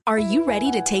Are you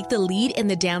ready to take the lead in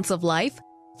the dance of life?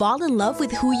 Fall in love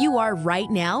with who you are right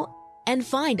now? And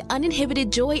find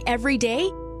uninhibited joy every day?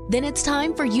 Then it's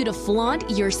time for you to flaunt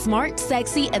your smart,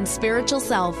 sexy, and spiritual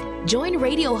self. Join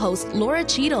radio host Laura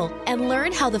Cheadle and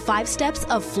learn how the 5 steps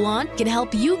of flaunt can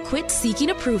help you quit seeking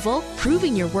approval,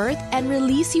 proving your worth, and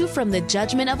release you from the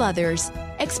judgment of others.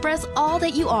 Express all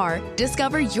that you are,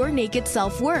 discover your naked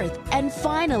self-worth, and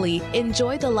finally,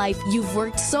 enjoy the life you've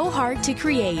worked so hard to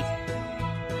create.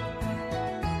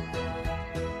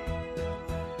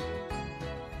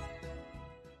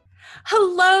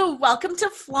 Hello, welcome to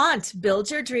Flaunt. Build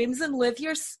your dreams and live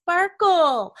your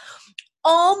sparkle.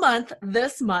 All month,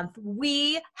 this month,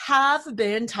 we have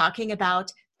been talking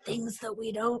about things that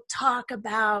we don't talk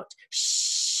about.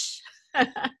 Shh.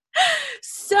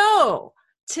 So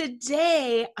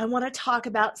today, I want to talk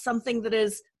about something that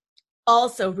is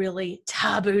also really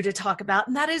taboo to talk about,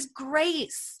 and that is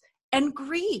grace and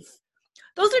grief.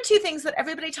 Those are 2 things that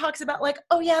everybody talks about, like,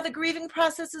 oh yeah, the grieving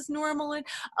process is normal, and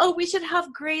oh, we should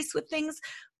have grace with things.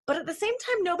 But at the same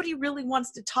time, nobody really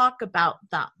wants to talk about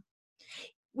them.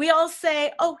 We all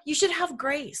say, oh, you should have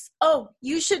grace. Oh,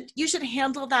 you should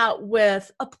handle that with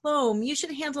aplomb. You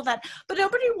should handle that. But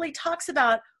nobody really talks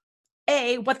about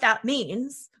A, what that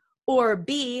means, or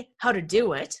B, how to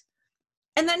do it.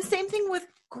 And then same thing with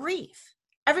grief.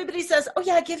 Everybody says, oh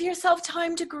yeah, give yourself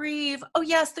time to grieve. Oh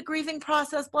yes, the grieving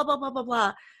process, blah, blah, blah, blah,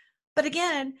 blah. But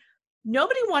again,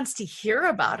 nobody wants to hear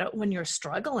about it when you're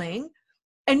struggling.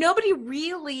 And nobody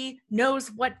really knows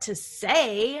what to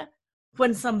say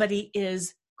when somebody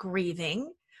is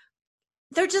grieving.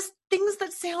 They're just things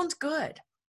that sound good.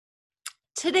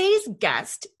 Today's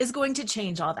guest is going to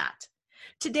change all that.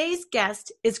 Today's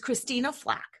guest is Christina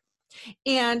Flack.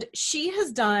 And she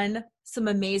has done some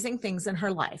amazing things in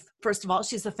her life. First of all,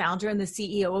 she's the founder and the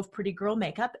CEO of Pretty Girl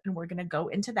Makeup, and we're going to go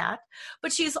into that.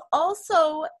 But she's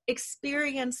also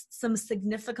experienced some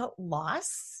significant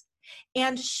loss,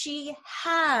 and she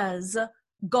has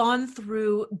gone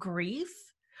through grief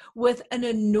with an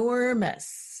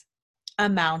enormous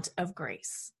amount of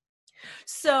grace.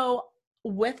 So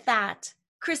with that,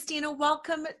 Christina,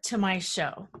 welcome to my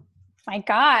show. My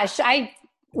gosh,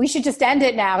 we should just end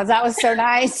it now because that was so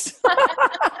nice.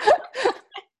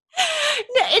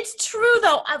 No, it's true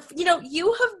though.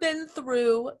 You have been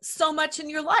through so much in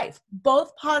your life,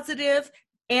 both positive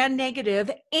and negative,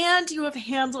 and you have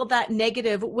handled that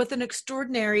negative with an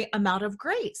extraordinary amount of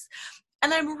grace.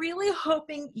 And I'm really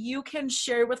hoping you can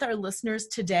share with our listeners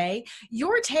today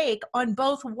your take on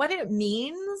both what it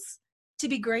means to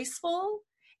be graceful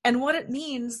and what it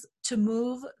means to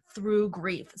move through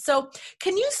grief. So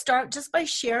can you start just by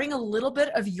sharing a little bit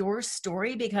of your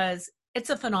story, because it's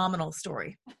a phenomenal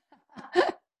story.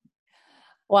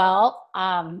 Well,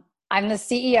 I'm the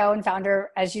CEO and founder,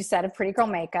 as you said, of Pretty Girl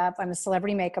Makeup. I'm a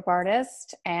celebrity makeup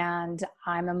artist, and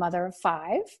I'm a mother of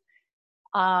 5.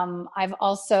 I've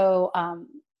also,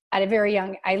 at a very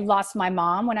young, I lost my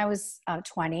mom when I was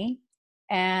 20.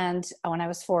 And when I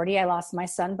was 40, I lost my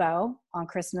son, Bo, on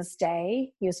Christmas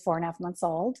Day. He was 4.5 months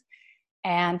old.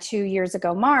 And 2 years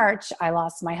ago, March, I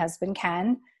lost my husband,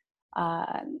 Ken.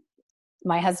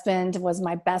 My husband was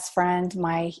my best friend.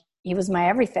 He was my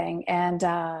everything. And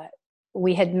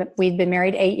we'd been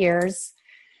married 8 years.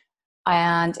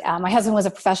 And my husband was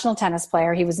a professional tennis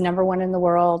player. He was number 1 in the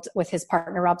world with his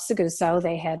partner, Rob Seguso.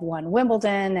 They had won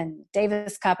Wimbledon and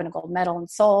Davis Cup and a gold medal in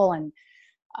Seoul. And,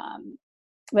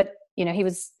 but he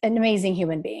was an amazing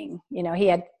human being. He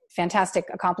had fantastic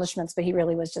accomplishments, but he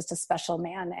really was just a special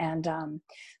man. And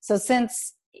so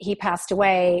since he passed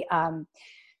away,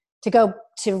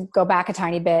 to go back a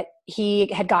tiny bit,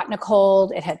 he had gotten a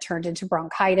cold. It had turned into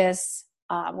bronchitis.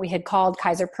 We had called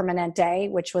Kaiser Permanente,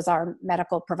 which was our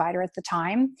medical provider at the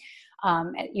time.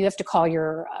 You have to call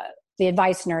the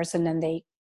advice nurse, and then they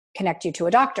connect you to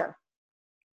a doctor.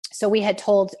 So we had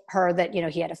told her that,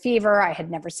 he had a fever. I had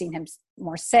never seen him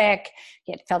more sick.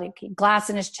 He had felt glass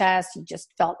in his chest. He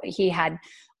just felt he had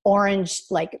orange,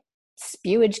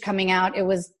 spewage coming out. It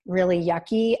was really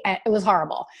yucky. It was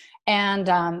horrible. And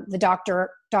the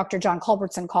doctor, Dr. John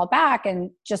Culbertson, called back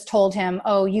and just told him,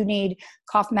 oh, you need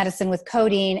cough medicine with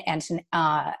codeine and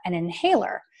an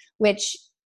inhaler, which,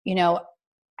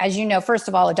 as you know, first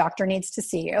of all, a doctor needs to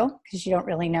see you because you don't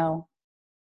really know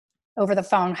over the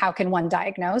phone, how can one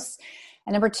diagnose?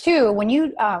 And number 2, when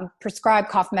you prescribe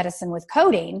cough medicine with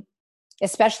codeine,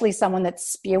 especially someone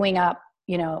that's spewing up,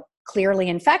 clearly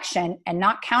infection, and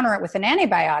not counter it with an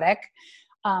antibiotic,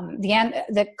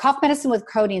 the cough medicine with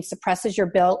codeine suppresses your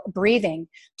breathing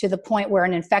to the point where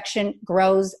an infection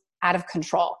grows out of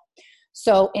control.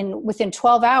 So within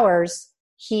 12 hours,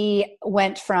 he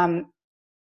went from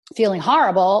feeling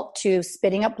horrible to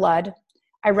spitting up blood.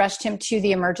 I rushed him to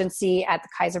the emergency at the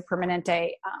Kaiser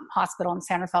Permanente hospital in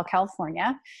San Rafael,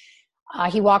 California.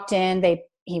 He walked in,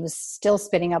 he was still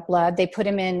spitting up blood. They put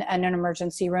him in an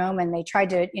emergency room, and they tried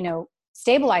to,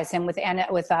 stabilize him with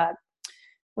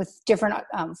different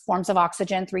forms of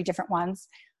oxygen, 3 different ones.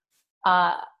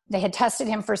 They had tested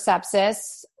him for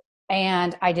sepsis,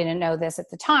 and I didn't know this at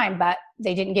the time, but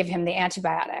they didn't give him the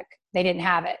antibiotic. They didn't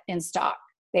have it in stock.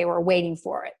 They were waiting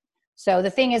for it. So the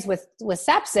thing is with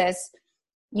sepsis,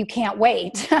 you can't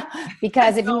wait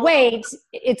because if you wait, so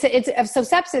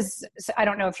sepsis, I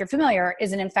don't know if you're familiar,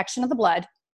 is an infection of the blood.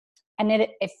 And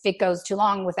if it goes too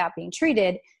long without being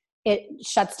treated, it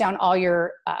shuts down all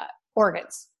your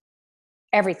organs,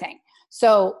 everything.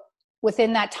 So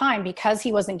within that time, because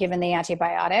he wasn't given the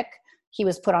antibiotic, he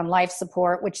was put on life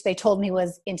support, which they told me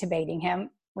was intubating him.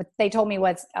 What they told me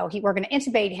was, we're going to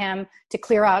intubate him to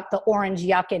clear out the orange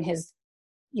yuck in his,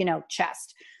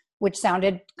 chest, which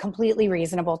sounded completely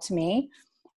reasonable to me.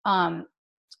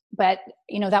 But,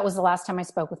 that was the last time I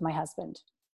spoke with my husband.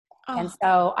 Oh. And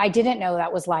so I didn't know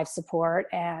that was life support.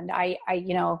 And I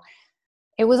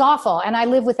it was awful. And I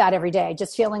live with that every day,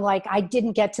 just feeling like I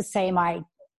didn't get to say my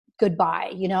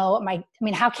goodbye.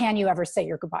 How can you ever say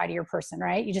your goodbye to your person,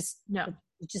 right? You just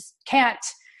can't.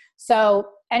 So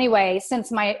anyway,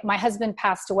 since my husband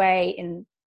passed away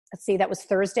that was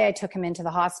Thursday, I took him into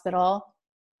the hospital.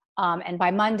 And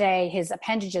by Monday, his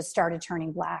appendages started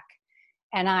turning black.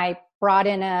 And I brought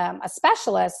in a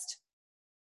specialist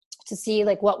to see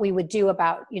what we would do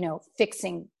about,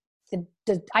 fixing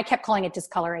I kept calling it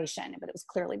discoloration, but it was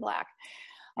clearly black.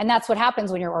 And that's what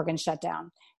happens when your organs shut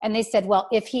down. And they said, well,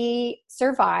 if he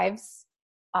survives,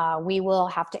 we will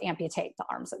have to amputate the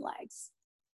arms and legs.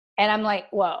 And I'm like,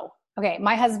 whoa, okay.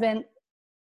 My husband,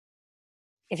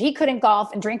 if he couldn't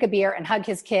golf and drink a beer and hug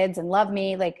his kids and love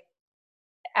me,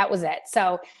 that was it.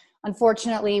 So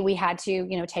unfortunately we had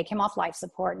to, take him off life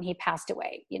support, and he passed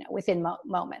away, within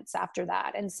moments after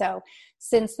that. And so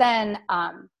since then,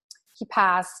 he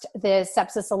passed. The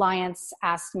Sepsis Alliance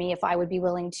asked me if I would be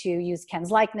willing to use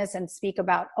Ken's likeness and speak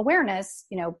about awareness,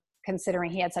 considering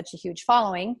he had such a huge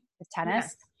following with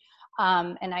tennis.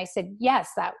 Yes. And I said,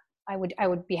 yes, that I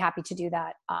would be happy to do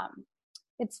that.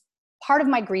 It's part of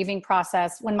my grieving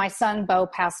process. When my son, Bo,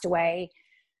 passed away,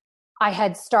 I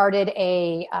had started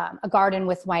a garden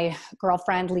with my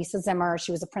girlfriend, Lisa Zimmer.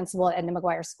 She was a principal at Edna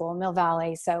McGuire School in Mill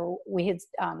Valley. So we had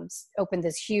opened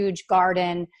this huge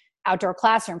garden outdoor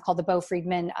classroom called the Bo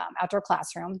Friedman Outdoor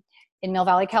Classroom in Mill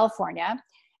Valley, California.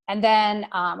 And then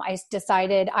I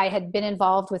decided I had been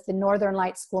involved with the Northern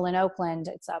Lights School in Oakland.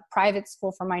 It's a private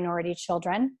school for minority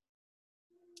children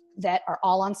that are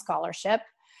all on scholarship.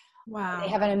 Wow. They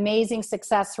have an amazing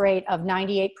success rate of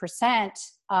 98%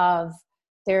 of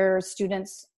their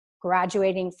students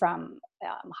graduating from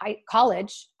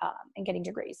college and getting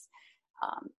degrees.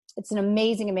 It's an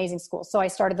amazing, amazing school. So I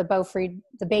started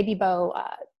the Baby Bo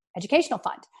Educational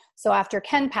Fund. So after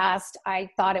Ken passed, I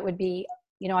thought it would be,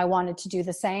 I wanted to do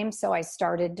the same. So I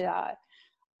started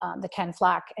the Ken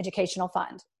Flack Educational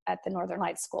Fund at the Northern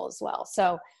Lights School as well.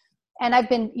 So, and I've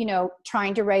been,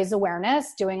 trying to raise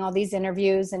awareness, doing all these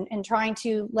interviews and trying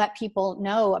to let people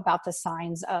know about the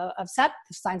signs of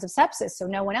sepsis, so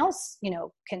no one else,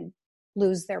 can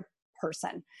lose their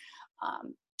person.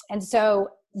 And so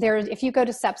if you go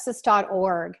to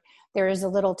sepsis.org, there is a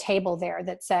little table there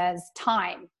that says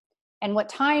time. And what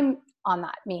time on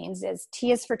that means is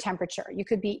T is for temperature. You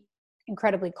could be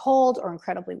incredibly cold or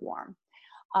incredibly warm.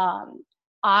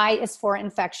 I is for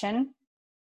infection.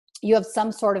 You have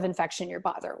some sort of infection in your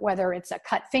body, whether it's a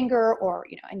cut finger or,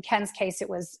 in Ken's case, it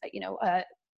was, a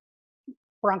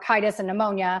bronchitis and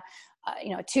pneumonia,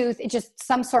 a tooth, it's just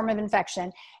some sort of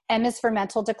infection. M is for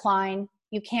mental decline.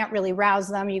 You can't really rouse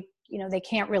them.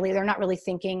 They're not really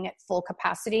thinking at full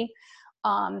capacity.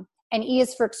 And E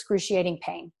is for excruciating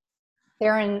pain.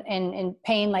 They're in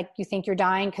pain like you think you're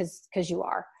dying because you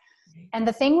are. And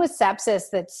the thing with sepsis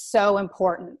that's so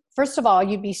important, first of all,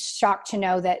 you'd be shocked to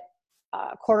know that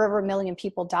 250,000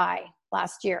 people die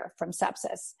last year from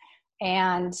sepsis.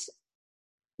 And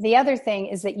the other thing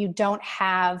is that you don't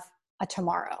have a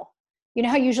tomorrow. You know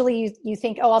how usually you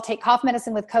think, I'll take cough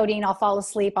medicine with codeine, I'll fall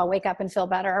asleep, I'll wake up and feel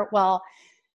better. Well,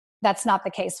 that's not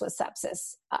the case with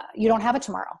sepsis. You don't have a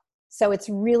tomorrow. So it's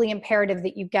really imperative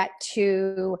that you get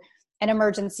to an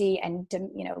emergency and,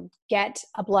 get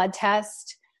a blood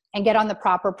test and get on the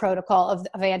proper protocol of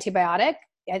antibiotic,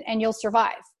 and you'll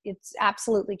survive. It's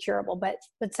absolutely curable. But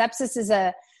sepsis is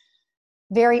a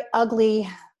very ugly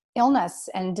illness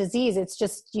and disease. It's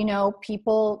just,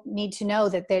 people need to know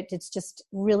that it's just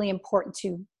really important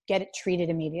to get it treated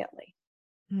immediately.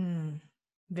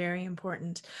 Very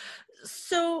important.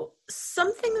 So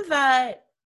something that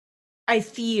I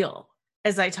feel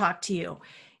as I talk to you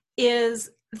is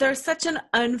there's such an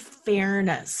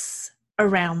unfairness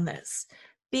around this,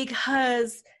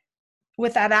 because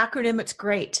with that acronym, it's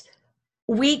great.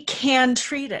 We can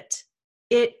treat it.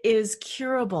 It is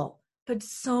curable, but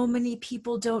so many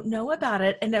people don't know about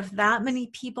it. And if that many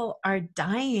people are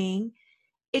dying,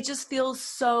 it just feels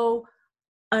so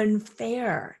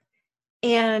unfair.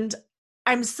 And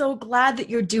I'm so glad that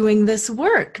you're doing this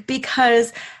work,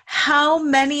 because how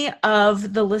many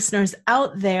of the listeners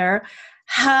out there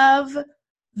have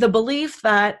the belief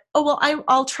that, oh, well,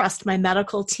 I'll trust my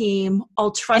medical team.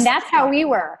 I'll trust. And that's how we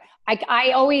were.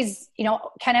 I always,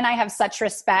 Ken and I have such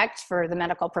respect for the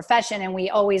medical profession. And we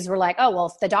always were like, oh, well,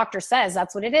 if the doctor says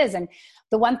that's what it is. And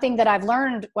the one thing that I've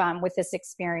learned with this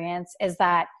experience is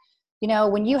that,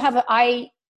 when you have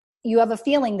a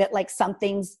feeling that like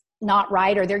something's not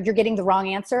right, or you're getting the wrong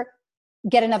answer,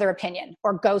 get another opinion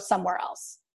or go somewhere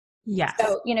else. Yes.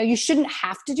 So, you shouldn't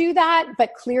have to do that,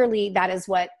 but clearly that is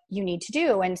what you need to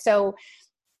do. And so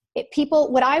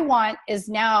what I want is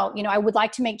now, I would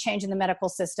like to make change in the medical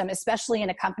system, especially in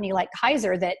a company like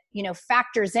Kaiser that,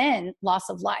 factors in loss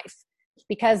of life,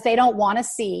 because they don't want to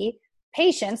see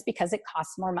patients because it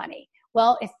costs more money.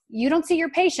 Well, if you don't see your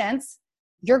patients,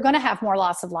 you're going to have more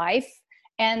loss of life.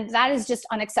 And that is just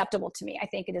unacceptable to me. I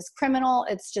think it is criminal.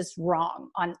 It's just wrong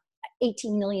on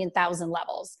 18 million thousand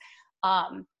levels.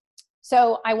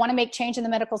 So I want to make change in the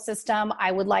medical system.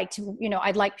 I would like to,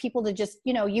 I'd like people to just,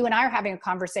 you and I are having a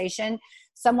conversation.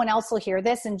 Someone else will hear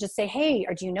this and just say, hey,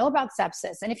 or do you know about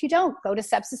sepsis? And if you don't, go to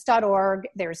sepsis.org.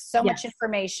 There's so much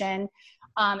information.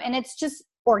 And it's just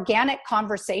organic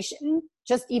conversation.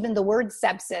 Just even the word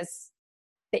sepsis,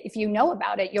 that if you know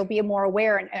about it, you'll be more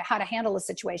aware and how to handle a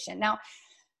situation. Now,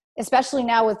 especially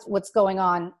now with what's going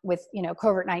on with,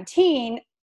 COVID-19,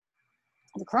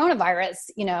 the coronavirus,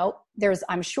 there's,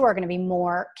 I'm sure, going to be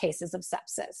more cases of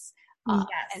sepsis. Yes.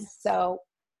 And so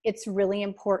it's really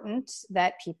important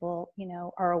that people,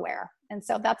 are aware. And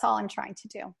so that's all I'm trying to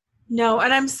do. No,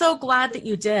 and I'm so glad that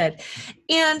you did.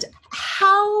 And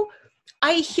how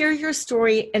I hear your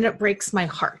story and it breaks my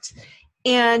heart.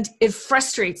 And it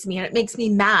frustrates me and it makes me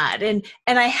mad. And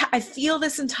I feel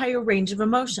this entire range of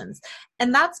emotions.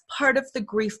 And that's part of the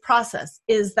grief process,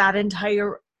 is that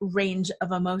entire range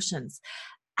of emotions.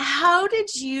 How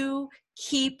did you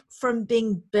keep from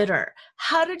being bitter?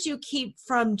 How did you keep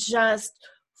from just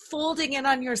folding in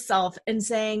on yourself and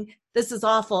saying, this is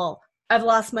awful. I've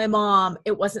lost my mom.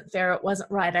 It wasn't fair. It wasn't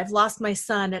right. I've lost my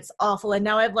son. It's awful. And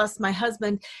now I've lost my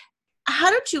husband. How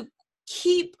did you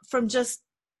keep from just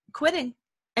quitting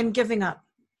and giving up?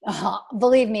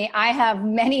 Believe me, I have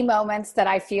many moments that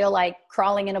I feel like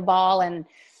crawling in a ball and,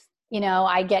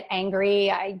 I get angry.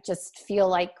 I just feel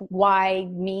like, why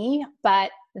me?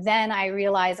 But then I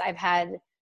realize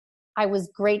I was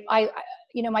great.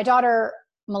 My daughter,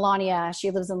 Melania,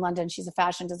 she lives in London. She's a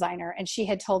fashion designer. And she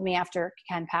had told me after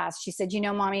Ken passed, she said,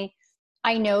 Mommy,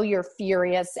 I know you're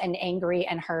furious and angry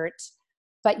and hurt,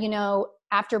 but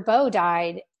after Bo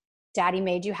died, Daddy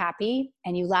made you happy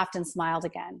and you laughed and smiled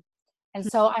again. And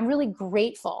so I'm really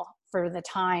grateful for the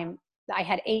time. I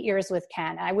had 8 years with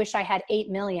Ken, and I wish I had 8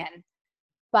 million,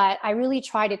 but I really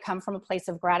try to come from a place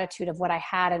of gratitude of what I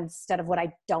had instead of what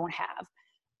I don't have.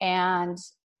 And,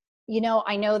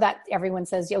 I know that everyone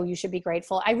says, you should be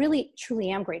grateful. I really, truly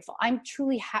am grateful. I'm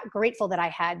truly grateful that I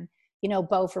had,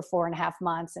 Bo for 4.5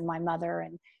 months and my mother.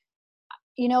 And,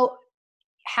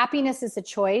 happiness is a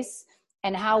choice,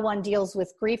 and how one deals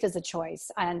with grief is a choice.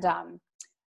 And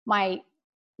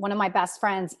one of my best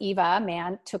friends, Eva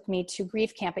Mann, took me to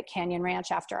grief camp at Canyon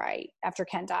Ranch after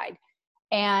Ken died.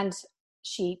 And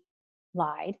she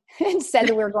lied and said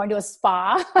that we were going to a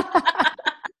spa.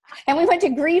 And we went to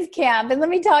grief camp. And let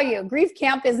me tell you, grief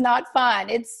camp is not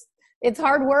fun. It's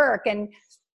hard work and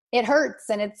it hurts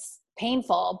and it's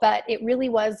painful, but it really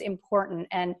was important.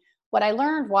 And what I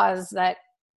learned was that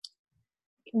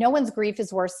no one's grief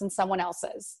is worse than someone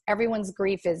else's. Everyone's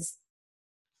grief is,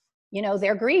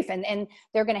 their grief, and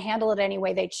they're going to handle it any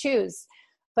way they choose.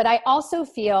 But I also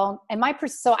feel,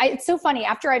 it's so funny,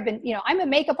 after I've been, I'm a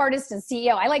makeup artist and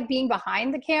CEO. I like being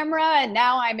behind the camera, and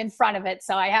now I'm in front of it.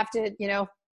 So I have to,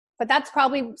 but that's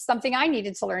probably something I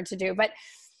needed to learn to do. But,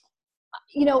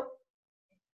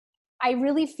 I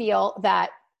really feel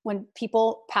that when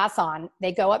people pass on,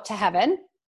 they go up to heaven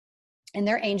and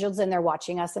they're angels and they're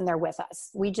watching us and they're with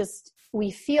us.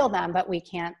 We feel them, but we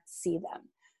can't see them.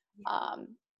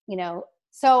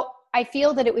 So I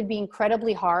feel that it would be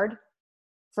incredibly hard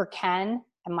for Ken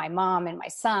and my mom and my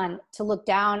son to look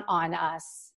down on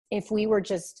us if we were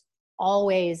just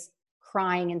always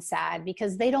crying and sad,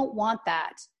 because they don't want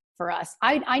that for us.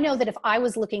 I know that if I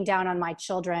was looking down on my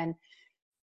children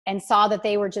and saw that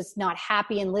they were just not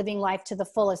happy and living life to the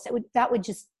fullest, that would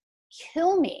just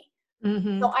kill me.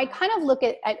 Mm-hmm. So I kind of look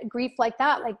at grief like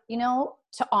that, like, you know,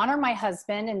 to honor my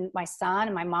husband and my son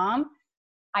and my mom,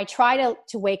 I try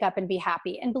to wake up and be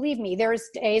happy. And believe me, there's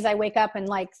days I wake up and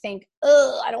like think,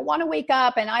 oh, I don't want to wake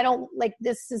up, and I don't like,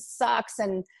 sucks,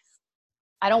 and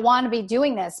I don't want to be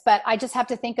doing this. But I just have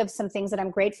to think of some things that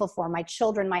I'm grateful for: my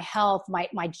children, my health,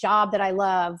 my job that I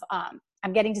love.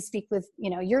 I'm getting to speak with,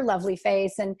 you know, your lovely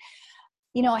face, and,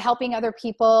 you know, helping other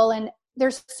people. And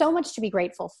there's so much to be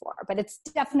grateful for, but it's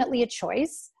definitely a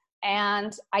choice.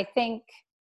 And I think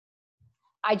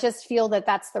I just feel that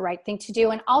that's the right thing to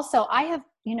do. And also I have,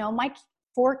 you know, my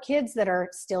 4 kids that are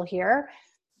still here.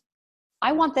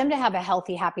 I want them to have a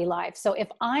healthy, happy life. So if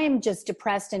I'm just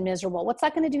depressed and miserable, what's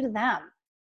that going to do to them?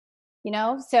 You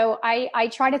know, so I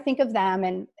try to think of them,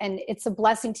 and it's a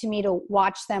blessing to me to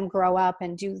watch them grow up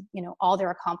and do, you know, all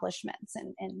their accomplishments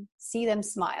and see them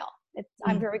smile.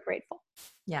 I'm very grateful.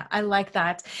 Yeah, I like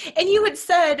that. And you had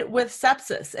said with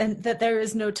sepsis and that there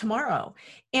is no tomorrow.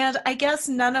 And I guess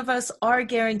none of us are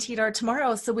guaranteed our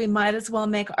tomorrow, so we might as well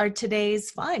make our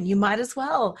todays fun. You might as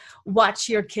well watch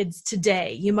your kids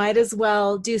today. You might as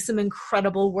well do some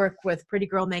incredible work with Pretty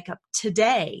Girl Makeup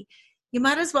today. You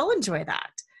might as well enjoy that.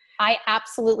 I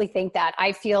absolutely think that.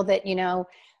 I feel that, you know,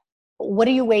 what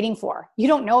are you waiting for? You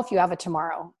don't know if you have a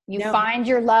tomorrow. You find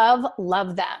your love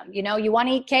them. You know, you want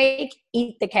to eat cake,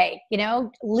 eat the cake. You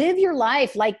know, live your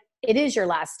life like it is your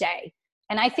last day.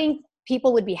 And I think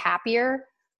people would be happier,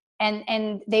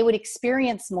 and they would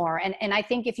experience more. And I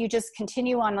think if you just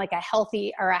continue on like a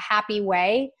healthy or a happy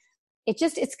way,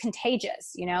 it's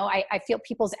contagious. You know, I feel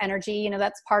people's energy. You know,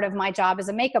 that's part of my job as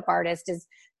a makeup artist, is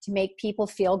to make people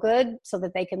feel good so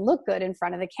that they can look good in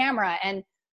front of the camera. And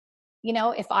you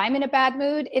know, if I'm in a bad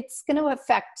mood, it's going to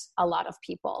affect a lot of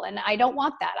people. And I don't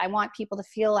want that. I want people to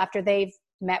feel, after they've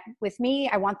met with me,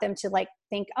 I want them to like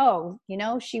think, oh, you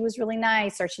know, she was really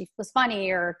nice, or she was funny,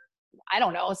 or I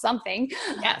don't know, something,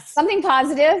 something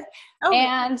positive. Oh.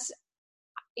 And,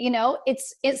 you know,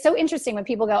 it's so interesting when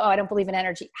people go, oh, I don't believe in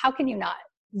energy. How can you not?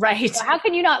 Right. So how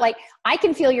can you not? Like, I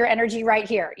can feel your energy right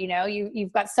here. You know,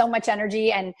 you've got so much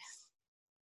energy, and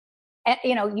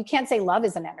you know, you can't say love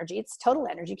is an energy. It's total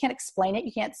energy. You can't explain it.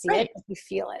 You can't see it, but you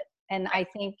feel it. And I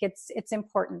think it's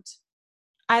important.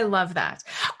 I love that.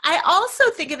 I also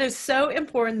think it is so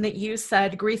important that you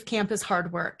said grief camp is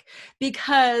hard work,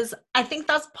 because I think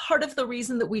that's part of the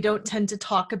reason that we don't tend to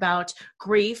talk about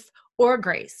grief or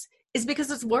grace, is because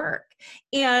it's work.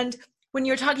 And when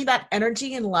you're talking about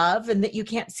energy and love, and that you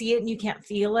can't see it and you can't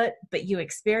feel it, but you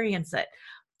experience it,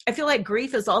 I feel like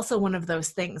grief is also one of those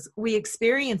things. We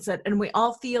experience it and we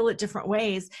all feel it different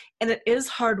ways. And it is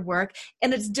hard work,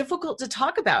 and it's difficult to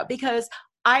talk about, because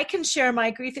I can share my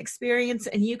grief experience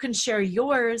and you can share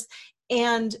yours,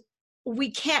 and we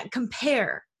can't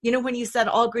compare. You know, when you said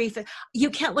all grief,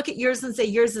 you can't look at yours and say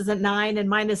yours is a 9 and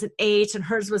mine is an 8 and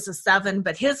hers was a 7,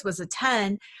 but his was a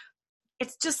 10.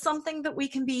 It's just something that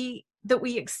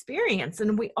we experience,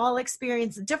 and we all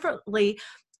experience it differently.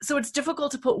 So it's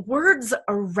difficult to put words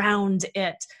around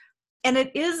it. And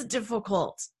it is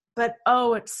difficult, but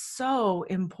it's so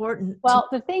important. Well,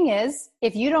 the thing is,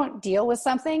 if you don't deal with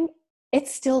something,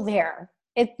 it's still there.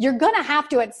 You're going to have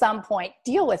to, at some point,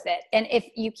 deal with it. And if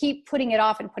you keep putting it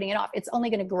off, it's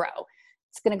only going to grow.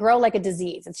 It's going to grow like a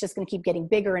disease. It's just going to keep getting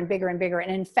bigger and bigger and bigger,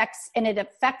 and it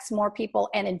affects more people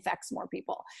and infects more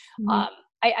people. Mm-hmm.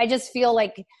 I just feel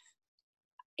like,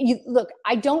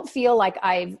 I don't feel like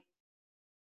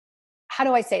how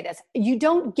do I say this? You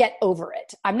don't get over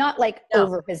it. I'm not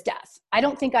over his death. I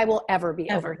don't think I will ever be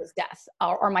over his death,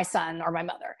 or my son or my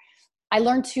mother. I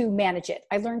learned to manage it.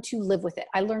 I learned to live with it.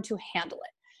 I learned to handle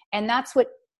it. And that's what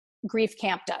Grief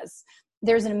Camp does.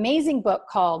 There's an amazing book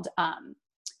called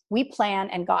We Plan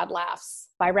and God Laughs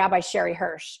by Rabbi Sherry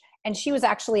Hirsch. And she was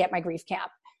actually at my grief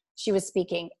camp. She was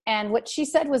speaking. And what she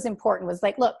said was important, was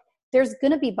like, look, there's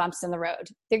going to be bumps in the road.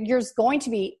 There's going to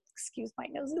be, excuse my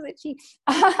nose is itchy.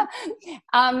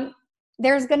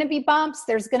 There's going to be bumps.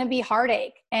 There's going to be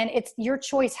heartache. And it's your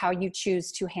choice how you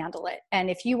choose to handle it. And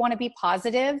if you want to be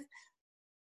positive,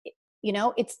 you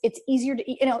know, it's easier to,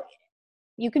 you know,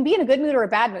 you can be in a good mood or a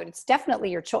bad mood. It's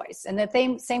definitely your choice. And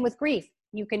the same with grief.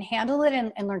 You can handle it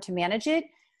and learn to manage it,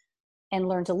 and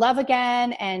learn to love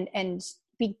again, and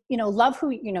be, you know, love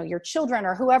who, you know, your children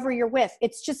or whoever you're with.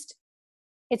 It's just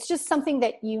something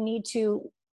that you need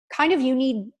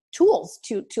tools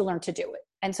to learn to do it.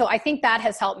 And so I think that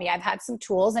has helped me. I've had some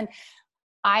tools, and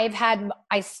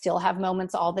I still have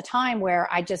moments all the time where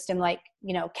I just am like,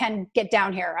 Ken, get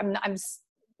down here.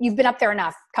 You've been up there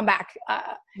enough. Come back.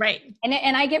 Right.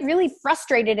 And I get really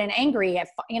frustrated and angry if,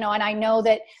 and I know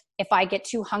that if I get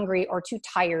too hungry or too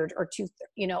tired or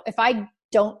if I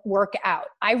don't work out,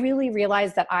 I really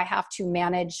realize that I have to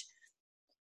manage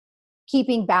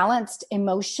keeping balanced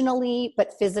emotionally,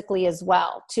 but physically as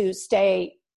well to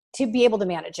be able to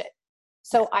manage it.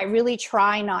 So I really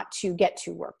try not to get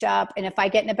too worked up. And if I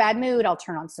get in a bad mood, I'll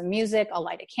turn on some music, I'll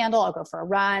light a candle, I'll go for a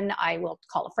run, I will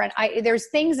call a friend. There's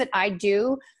things that I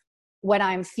do when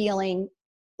I'm feeling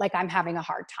like I'm having a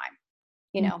hard time,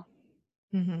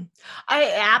 Mm-hmm.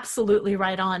 I absolutely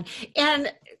right on.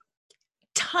 And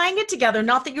tying it together,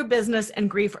 not that your business and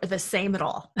grief are the same at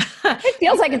all. It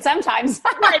feels like it sometimes.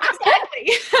 Right,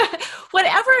 exactly.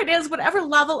 Whatever it is, whatever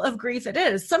level of grief it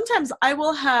is, sometimes I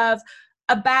will have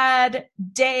a bad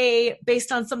day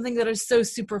based on something that is so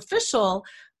superficial,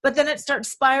 but then it starts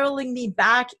spiraling me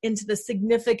back into the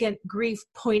significant grief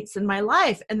points in my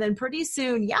life. And then pretty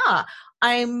soon,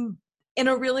 I'm in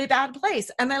a really bad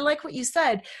place. And I like what you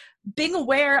said, being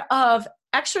aware of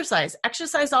exercise.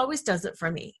 Exercise always does it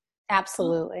for me.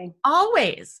 Absolutely.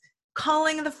 Always.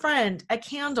 Calling the friend, a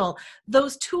candle,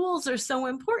 those tools are so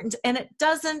important. And it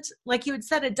doesn't, like you had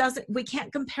said, we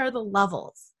can't compare the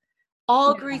levels.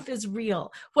 All grief is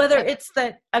real. Whether it's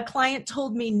that a client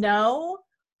told me no,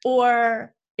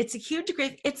 or it's a huge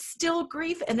grief, it's still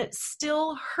grief and it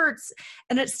still hurts.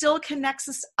 And it still connects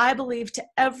us, I believe, to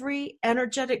every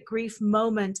energetic grief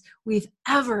moment we've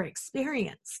ever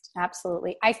experienced.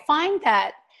 Absolutely. I find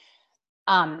that,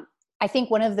 I think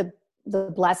one of the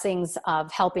blessings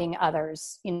of helping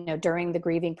others, during the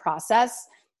grieving process,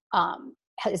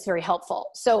 is very helpful.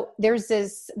 So there's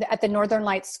this, at the Northern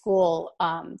Lights School,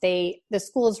 the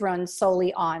school is run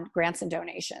solely on grants and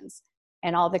donations,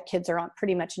 and all the kids are on,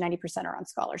 pretty much 90% are on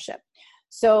scholarship.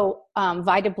 So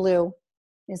Vida Blue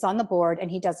is on the board,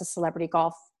 and he does a celebrity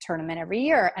golf tournament every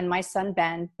year. And my son,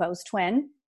 Ben, Bo's twin,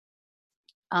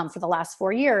 for the last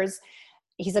 4 years,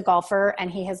 he's a golfer,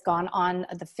 and he has gone on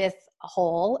the 5th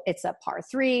hole. It's a par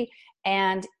 3,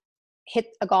 and hit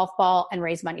a golf ball and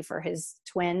raise money for his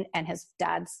twin and his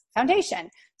dad's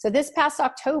foundation. So this past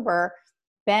October,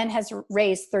 Ben has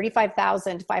raised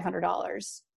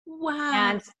 $35,500. Wow.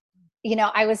 And,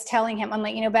 I was telling him, I'm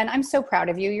like, Ben, I'm so proud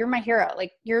of you. You're my hero.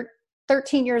 Like, you're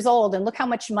 13 years old, and look how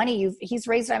much money he's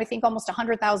raised, I think almost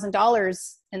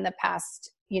 $100,000 in the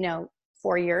past,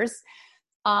 4 years,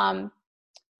 to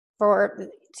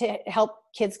help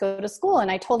kids go to school. And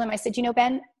I told him, I said,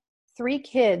 Ben, 3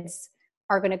 kids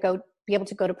are going to be able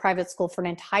to go to private school for an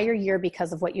entire year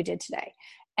because of what you did today.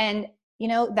 And,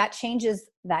 that changes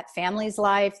that family's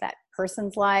life, that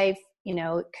person's life,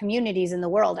 communities in the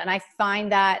world. And I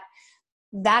find that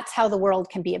that's how the world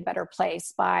can be a better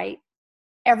place, by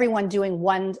everyone doing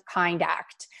one kind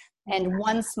act, and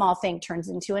one small thing turns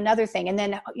into another thing. And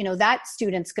then, that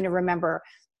student's going to remember,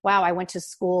 wow, I went to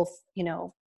school,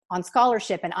 on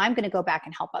scholarship, and I'm going to go back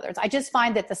and help others. I just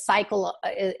find that the cycle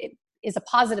is a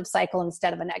positive cycle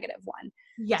instead of a negative one.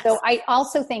 Yes. So I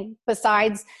also think,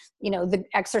 besides, the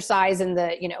exercise and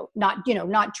the,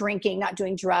 not drinking, not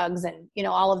doing drugs, and,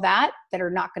 all of that are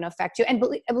not going to affect you. And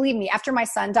believe me, after my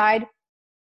son died,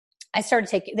 I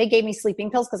started they gave me sleeping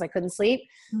pills because I couldn't sleep.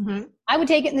 Mm-hmm. I would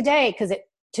take it in the day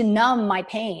to numb my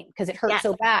pain, because it hurt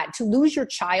so bad. To lose your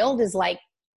child is like,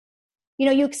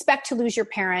 you expect to lose your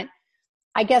parent.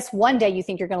 I guess one day you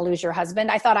think you're going to lose your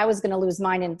husband. I thought I was going to lose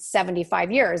mine in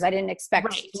 75 years. I didn't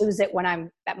expect to lose it when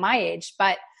I'm at my age,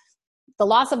 but the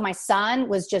loss of my son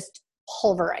was just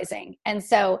pulverizing. And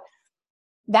so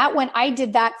I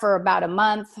did that for about a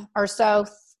month or so,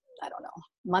 I don't know,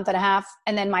 month and a half.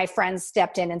 And then my friends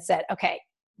stepped in and said, okay,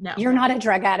 no, you're not a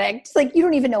drug addict. Like, you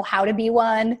don't even know how to be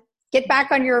one. Get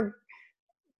back on your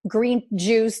green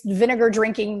juice, vinegar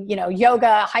drinking,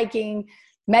 yoga, hiking,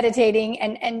 meditating,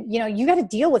 and you got to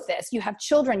deal with this. You have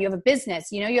children, you have a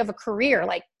business, you have a career.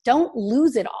 Like, don't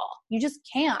lose it all. You just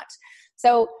can't.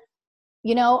 So,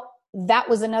 that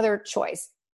was another choice.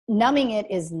 Numbing it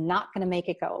is not going to make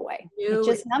it go away. It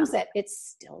just numbs it. It's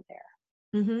still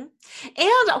there. Mm-hmm.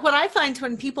 And what I find,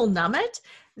 when people numb it,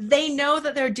 they know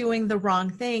that they're doing the wrong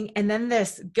thing. And then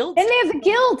this guilt. And they have the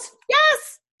guilt.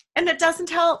 Yes. And it doesn't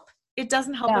help. It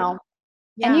doesn't help. No.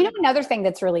 Yeah. And another thing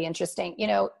that's really interesting,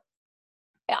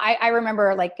 I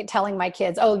remember like telling my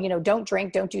kids, don't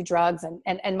drink, don't do drugs.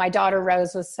 And my daughter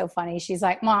Rose was so funny. She's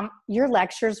like, Mom, your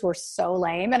lectures were so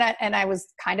lame. And I was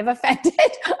kind of offended.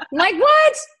 I'm like,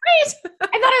 what? Great. I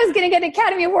thought I was going to get an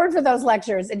Academy Award for those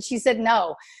lectures. And she said,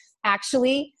 no,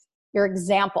 actually your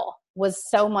example was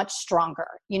so much stronger.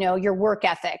 Your work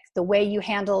ethic, the way you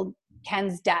handled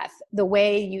Ken's death, the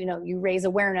way, you raise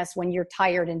awareness when you're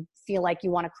tired and feel like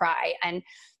you want to cry, and,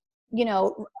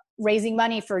 raising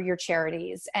money for your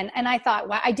charities. And I thought,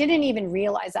 wow, I didn't even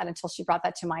realize that until she brought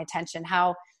that to my attention,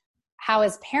 how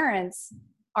as parents,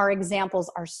 our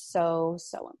examples are so,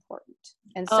 so important.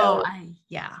 And so,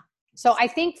 so I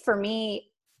think for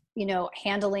me,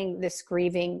 handling this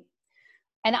grieving,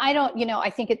 and I don't,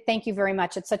 thank you very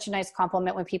much. It's such a nice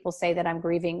compliment when people say that I'm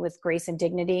grieving with grace and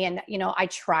dignity. And, I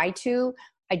try to,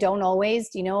 I don't always,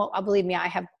 believe me,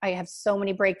 I have so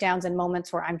many breakdowns and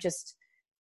moments where I'm just,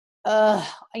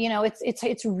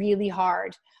 it's really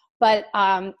hard. But,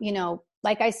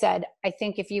 like I said, I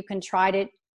think if you can try to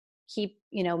keep,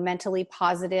 mentally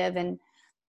positive, and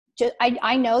just,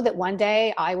 I know that one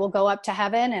day I will go up to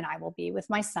heaven and I will be with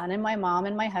my son and my mom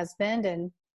and my husband,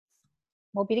 and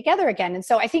we'll be together again. And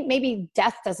so I think maybe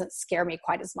death doesn't scare me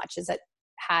quite as much as it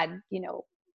had,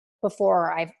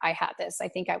 before I had this. I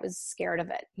think I was scared of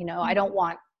it. I don't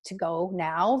want to go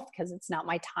now because it's not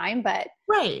my time, but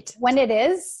when it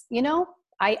is,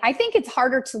 I think it's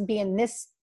harder to be in this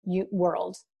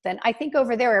world than I think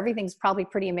over there. Everything's probably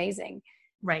pretty amazing.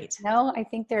 Right. No, I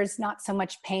think there's not so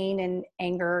much pain and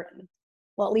anger.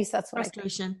 Well, at least that's what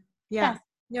frustration. I think. Yeah.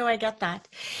 No, I get that.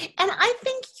 And I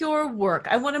think your work,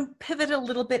 I want to pivot a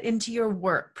little bit into your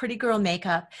work, Pretty Girl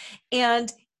Makeup.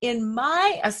 And in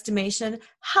my estimation,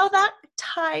 how that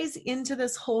ties into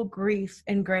this whole grief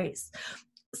and grace.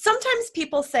 Sometimes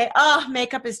people say,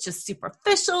 makeup is just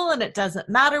superficial and it doesn't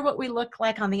matter what we look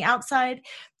like on the outside.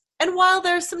 And while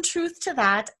there's some truth to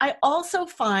that, I also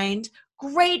find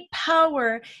great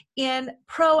power in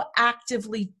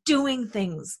proactively doing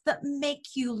things that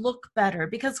make you look better.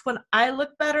 Because when I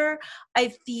look better,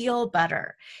 I feel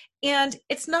better. And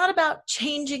it's not about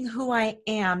changing who I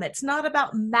am. It's not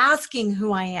about masking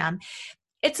who I am.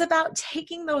 It's about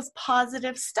taking those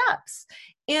positive steps.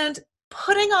 And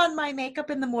putting on my makeup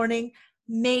in the morning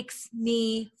makes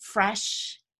me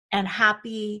fresh and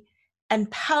happy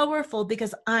and powerful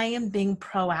because I am being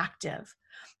proactive.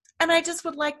 And I just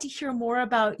would like to hear more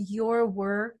about your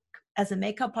work as a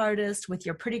makeup artist with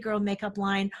your Pretty Girl makeup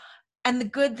line and the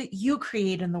good that you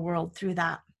create in the world through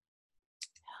that.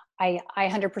 I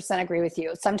 100% agree with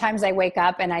you. Sometimes I wake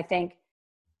up and I think,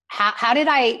 how did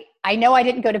I know I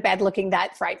didn't go to bed looking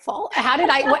that frightful. How did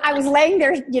I was laying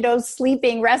there,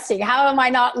 sleeping, resting. How am I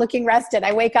not looking rested?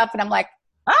 I wake up and I'm like,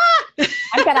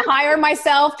 I'm going to hire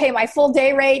myself, pay my full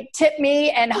day rate, tip me,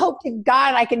 and hope to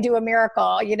God I can do a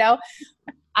miracle,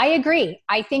 I agree.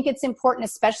 I think it's important,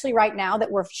 especially right now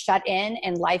that we're shut in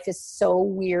and life is so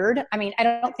weird. I mean, I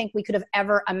don't think we could have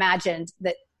ever imagined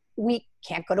that we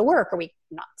can't go to work or we're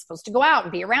not supposed to go out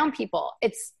and be around people.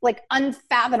 It's like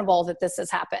unfathomable that this has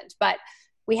happened, but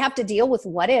we have to deal with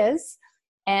what is.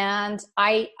 And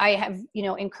I have,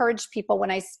 encouraged people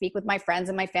when I speak with my friends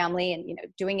and my family and,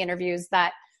 doing interviews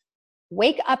that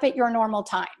wake up at your normal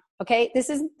time. Okay. This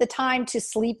isn't the time to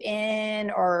sleep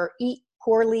in or eat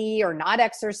poorly or not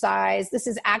exercise. This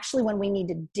is actually when we need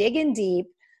to dig in deep,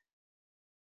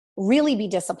 really be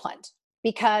disciplined,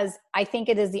 because I think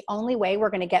it is the only way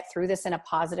we're going to get through this in a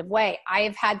positive way.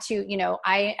 I've had to,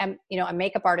 I am, a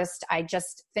makeup artist. I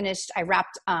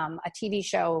wrapped a TV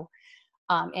show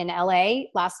in LA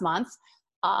last month.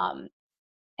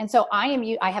 And so I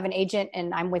have an agent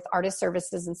and I'm with artist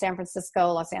services in San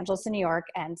Francisco, Los Angeles, and New York.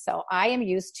 And so I am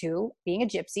used to being a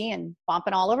gypsy and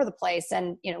bumping all over the place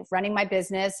and, running my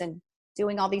business and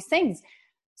doing all these things.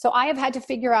 So I have had to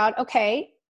figure out, okay,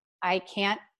 I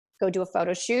can't go do a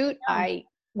photo shoot.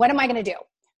 What am I going to do?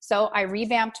 So I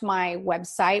revamped my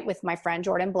website with my friend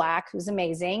Jordan Black, who's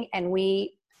amazing. And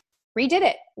we redid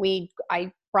it.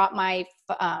 I brought my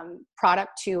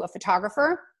product to a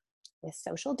photographer with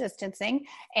social distancing,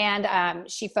 and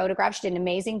she photographed. She did an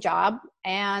amazing job.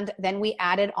 And then we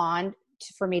added on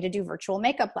for me to do virtual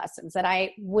makeup lessons that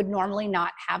I would normally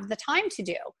not have the time to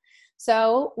do.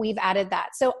 So we've added that.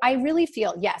 So I really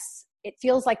feel, yes, it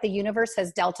feels like the universe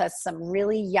has dealt us some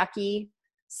really yucky,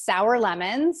 sour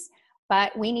lemons,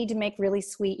 but we need to make really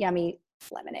sweet, yummy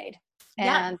lemonade.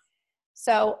 And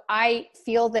so I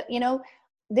feel that,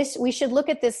 we should look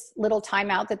at this little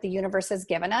timeout that the universe has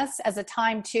given us as a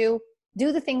time to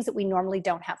do the things that we normally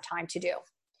don't have time to do,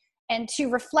 and to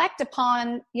reflect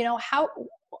upon, how,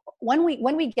 when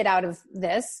we get out of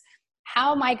this,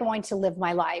 how am I going to live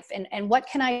my life, and what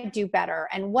can I do better,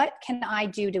 and what can I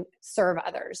do to serve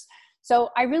others?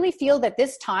 So I really feel that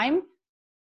this time,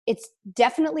 it's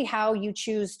definitely how you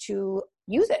choose to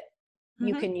use it. Mm-hmm.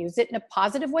 You can use it in a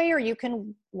positive way, or you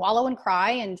can wallow and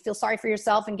cry and feel sorry for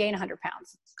yourself and gain 100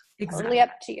 pounds. Exactly. Totally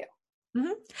up to you.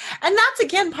 Mhm. And that's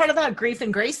again part of that grief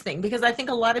and grace thing, because I think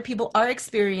a lot of people are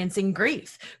experiencing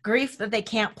grief that they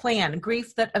can't plan,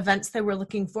 grief that events they were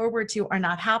looking forward to are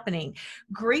not happening,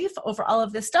 grief over all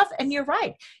of this stuff. And you're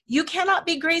right. You cannot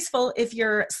be graceful if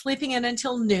you're sleeping in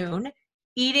until noon,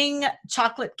 eating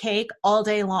chocolate cake all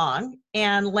day long,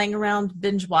 and laying around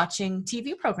binge watching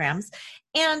TV programs.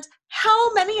 And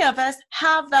how many of us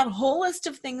have that whole list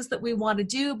of things that we want to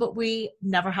do, but we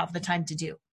never have the time to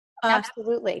do?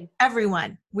 Absolutely.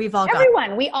 Everyone. We've all got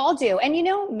Everyone, we all do. And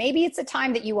maybe it's a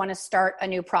time that you want to start a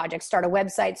new project, start a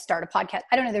website, start a podcast.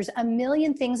 I don't know. There's a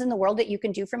million things in the world that you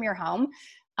can do from your home.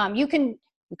 You can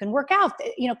work out.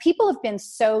 People have been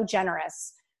so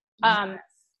generous. A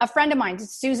friend of mine,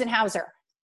 Susan Hauser,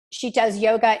 she does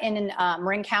yoga in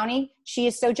Marin County. She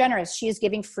is so generous. She is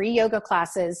giving free yoga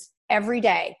classes every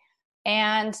day.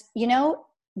 And,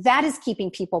 that is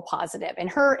keeping people positive. And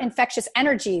her infectious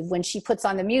energy when she puts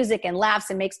on the music and laughs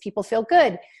and makes people feel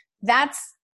good,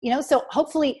 that's, so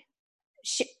hopefully,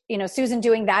 Susan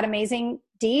doing that amazing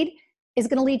deed is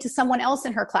going to lead to someone else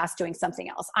in her class doing something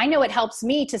else. I know it helps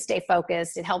me to stay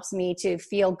focused. It helps me to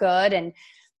feel good. And,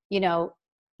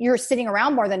 you're sitting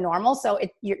around more than normal. So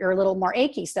you're a little more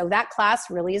achy. So that class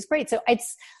really is great. So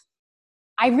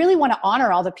I really want to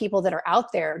honor all the people that are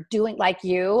out there doing like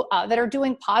you, that are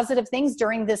doing positive things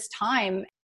during this time.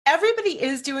 Everybody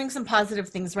is doing some positive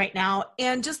things right now.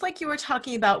 And just like you were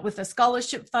talking about with the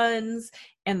scholarship funds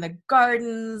and the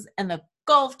gardens and the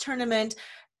golf tournament,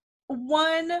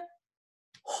 one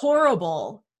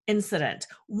horrible incident,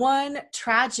 one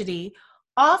tragedy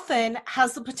often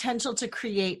has the potential to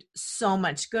create so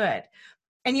much good.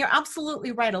 And you're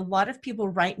absolutely right. A lot of people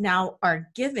right now are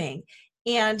giving.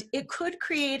 And it could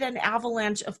create an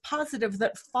avalanche of positive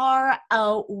that far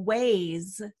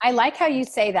outweighs. I like how you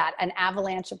say that, an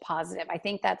avalanche of positive. I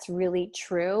think that's really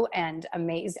true and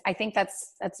amazing. I think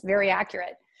that's very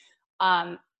accurate.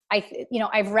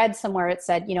 I've read somewhere it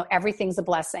said, everything's a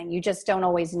blessing. You just don't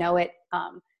always know it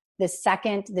this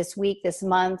second, this week, this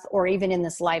month, or even in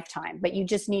this lifetime. But you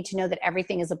just need to know that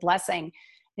everything is a blessing.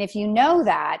 And if you know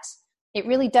that, it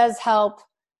really does help,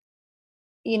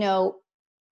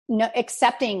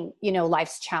 accepting,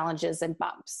 life's challenges and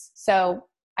bumps. So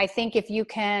I think if you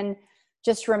can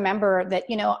just remember that,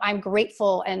 I'm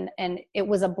grateful and it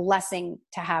was a blessing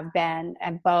to have Ben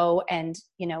and Bo and,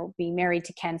 be married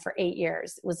to Ken for 8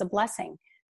 years. It was a blessing.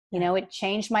 It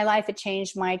changed my life. It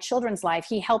changed my children's life.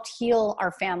 He helped heal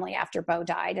our family after Bo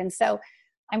died. And so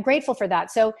I'm grateful for that.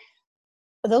 So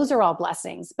those are all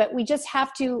blessings, but we just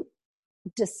have to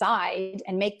decide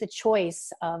and make the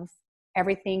choice of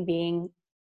everything being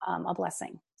a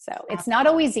blessing. So it's not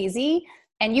always easy,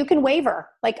 and you can waver.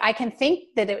 Like I can think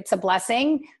that it's a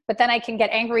blessing, but then I can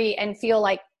get angry and feel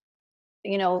like,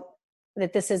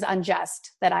 that this is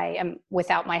unjust, that I am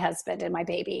without my husband and my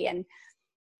baby and,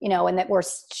 and that we're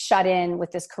shut in with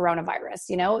this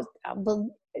coronavirus,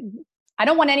 I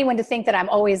don't want anyone to think that I'm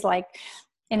always like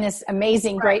in this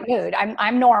amazing, great mood.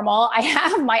 I'm normal. I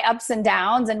have my ups and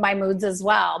downs and my moods as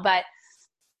well, but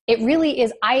it really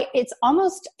is. It's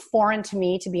almost foreign to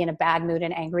me to be in a bad mood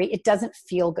and angry. It doesn't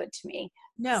feel good to me.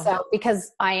 No. So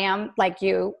because I am like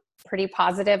you, pretty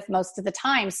positive most of the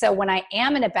time. So when I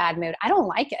am in a bad mood, I don't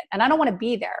like it and I don't want to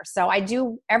be there. So I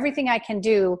do everything I can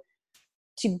do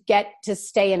to get to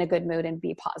stay in a good mood and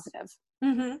be positive.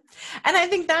 Mm-hmm. And I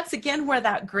think that's again where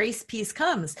that grace piece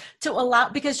comes to allow,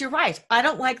 because you're right. I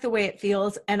don't like the way it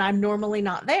feels and I'm normally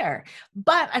not there,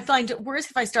 but I find it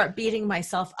worse if I start beating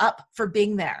myself up for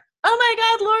being there. Oh my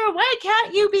God, Laura, why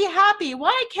can't you be happy?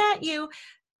 Why can't you?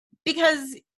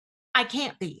 Because I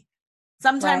can't be.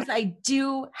 Sometimes right. I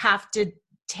do have to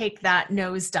take that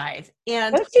nosedive.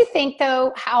 And don't you think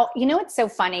though, how, it's so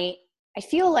funny. I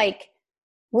feel like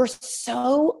we're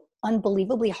so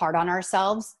unbelievably hard on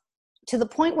ourselves to the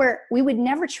point where we would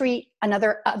never treat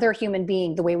other human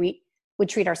being the way we would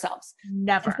treat ourselves.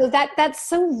 Never. And so that's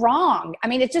so wrong. I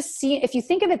mean, if you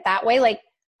think of it that way, like,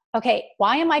 okay,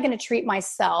 why am I going to treat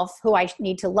myself, who I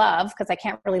need to love, because I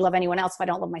can't really love anyone else if I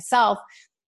don't love myself.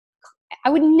 I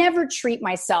would never treat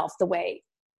myself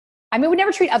would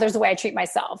never treat others the way I treat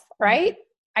myself, right?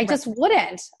 I just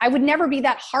wouldn't. I would never be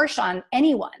that harsh on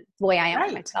anyone the way I am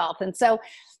with myself. And so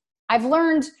I've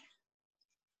learned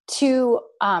to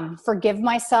forgive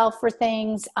myself for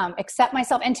things, accept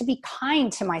myself, and to be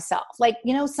kind to myself. Like,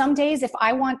 some days if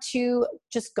I want to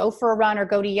just go for a run or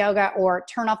go to yoga or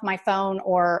turn off my phone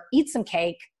or eat some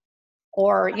cake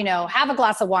or, have a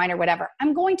glass of wine or whatever,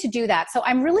 I'm going to do that. So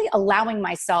I'm really allowing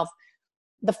myself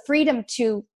the freedom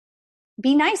to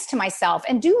be nice to myself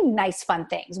and do nice, fun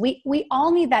things. We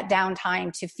all need that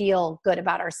downtime to feel good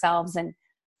about ourselves. And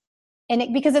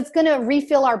because it's going to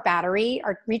refill our battery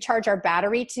or recharge our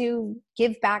battery to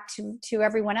give back to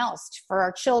everyone else, for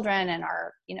our children and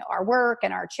our, our work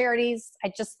and our charities.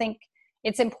 I just think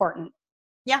it's important.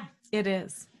 Yeah, it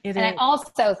is. I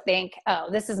also think,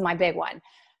 this is my big one.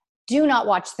 Do not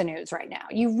watch the news right now.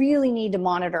 You really need to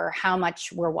monitor how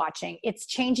much we're watching. It's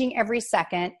changing every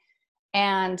second.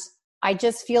 And I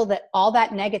just feel that all that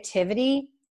negativity,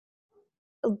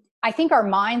 I think our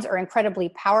minds are incredibly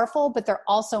powerful, but they're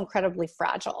also incredibly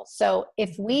fragile. So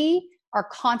if we are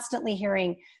constantly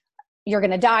hearing, you're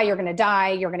going to die, you're going to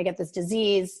die, you're going to get this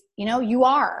disease, you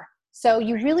are. So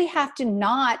you really have to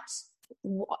not,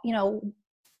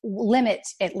 limit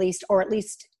at least, or at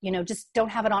least, just don't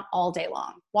have it on all day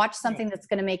long. Watch something that's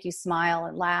going to make you smile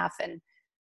and laugh and,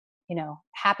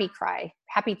 happy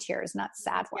tears, not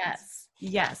sad ones.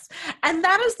 Yes. And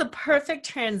that is the perfect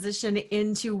transition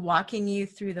into walking you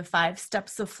through the 5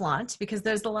 steps of flaunt, because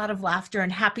there's a lot of laughter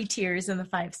and happy tears in the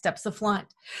 5 steps of flaunt.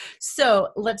 So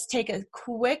let's take a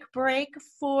quick break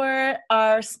for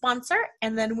our sponsor,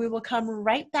 and then we will come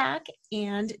right back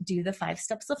and do the 5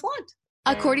 steps of flaunt.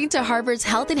 According to Harvard's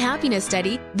Health and Happiness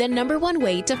Study, the #1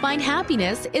 way to find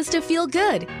happiness is to feel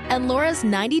good. And Laura's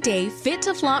 90-day Fit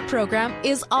to Flaunt program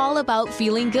is all about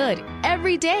feeling good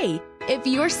every day. If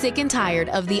you're sick and tired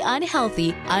of the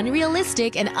unhealthy,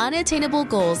 unrealistic, and unattainable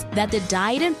goals that the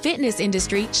diet and fitness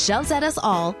industry shoves at us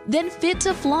all, then Fit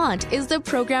to Flaunt is the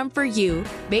program for you,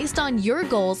 based on your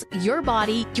goals, your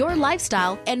body, your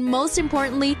lifestyle, and most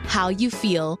importantly, how you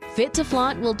feel. Fit to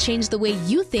Flaunt will change the way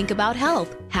you think about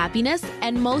health, happiness,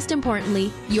 and most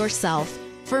importantly, yourself.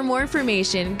 For more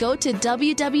information, go to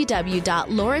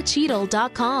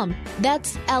www.lauracheadle.com.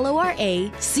 That's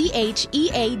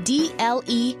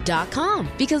LORACHEADLE.com,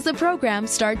 because the program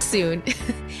starts soon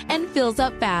and fills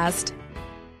up fast.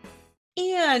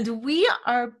 And we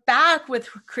are back with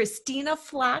Christina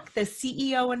Flack, the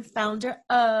CEO and founder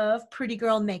of Pretty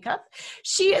Girl Makeup.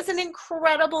 She is an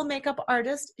incredible makeup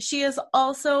artist. She is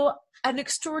also an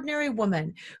extraordinary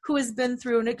woman who has been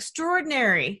through an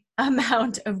extraordinary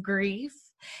amount of grief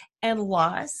and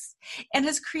loss, and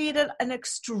has created an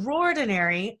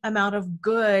extraordinary amount of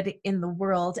good in the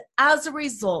world as a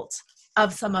result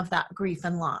of some of that grief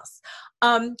and loss.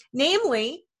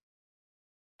 Namely,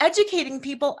 educating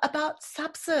people about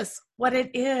sepsis, what it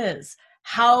is,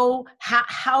 how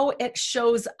it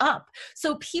shows up.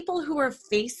 So people who are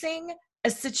facing a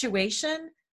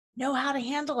situation know how to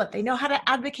handle it. They know how to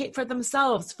advocate for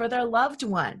themselves, for their loved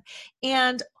one,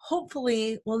 and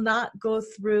hopefully will not go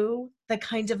through the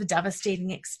kind of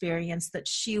devastating experience that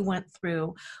she went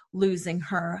through losing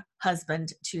her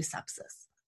husband to sepsis.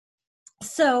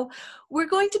 So we're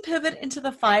going to pivot into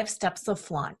the 5 steps of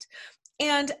flaunt.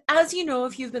 And as you know,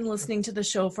 if you've been listening to the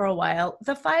show for a while,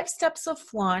 the 5 steps of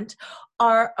flaunt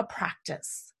are a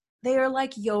practice. They are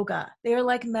like yoga. They are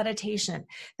like meditation.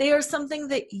 They are something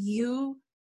that you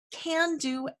can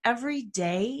do every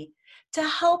day to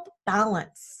help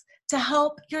balance, to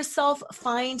help yourself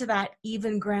find that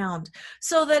even ground,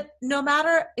 so that no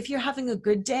matter if you're having a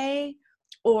good day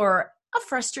or a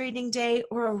frustrating day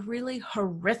or a really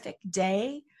horrific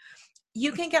day,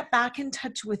 you can get back in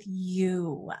touch with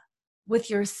you, with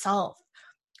yourself,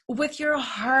 with your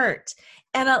heart,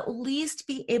 and at least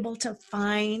be able to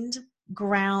find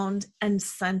ground and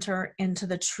center into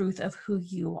the truth of who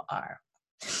you are.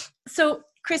 So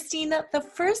Christina, the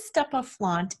first step of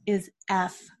flaunt is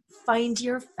F, find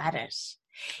your fetish.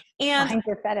 And find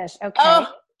your fetish, okay.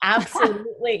 Oh,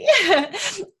 absolutely.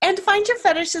 And find your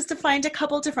fetish is defined a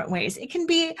couple different ways. It can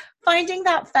be finding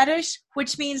that fetish,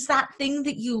 which means that thing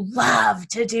that you love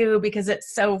to do because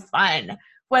it's so fun,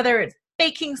 whether it's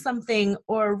baking something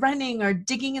or running or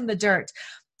digging in the dirt.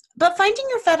 But finding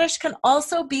your fetish can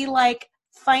also be like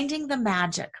finding the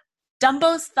magic.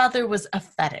 Dumbo's feather was a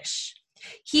fetish.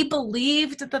 He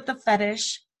believed that the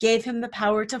fetish gave him the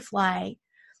power to fly,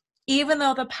 even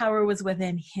though the power was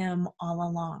within him all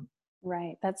along.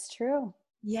 Right, that's true.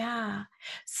 Yeah.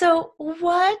 So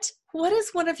what is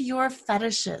one of your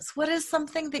fetishes? What is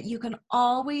something that you can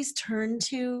always turn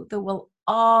to that will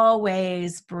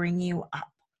always bring you up?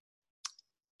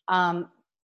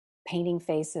 Painting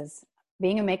faces.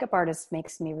 Being a makeup artist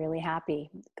makes me really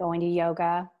happy. Going to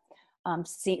yoga.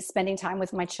 Spending time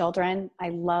with my children. I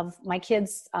love my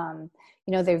kids.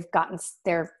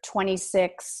 They're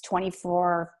 26,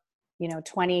 24,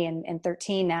 20 and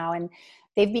 13 now. And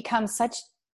they've become such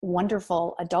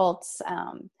wonderful adults.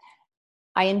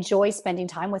 I enjoy spending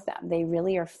time with them. They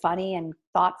really are funny and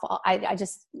thoughtful. I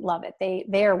just love it.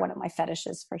 They are one of my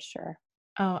fetishes for sure.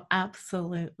 Oh,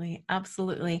 absolutely.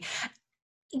 Absolutely.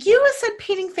 You said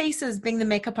painting faces, being the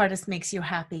makeup artist makes you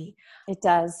happy. It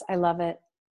does. I love it.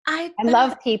 I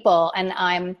love people,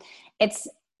 and it's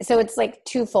like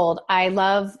twofold. I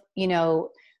love,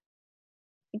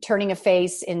 turning a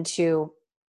face into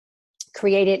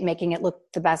create it, making it look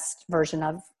the best version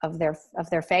of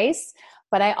their face.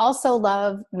 But I also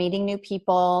love meeting new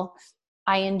people.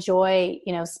 I enjoy,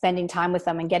 spending time with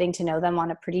them and getting to know them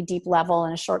on a pretty deep level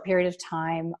in a short period of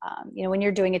time. When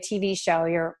you're doing a TV show,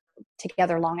 you're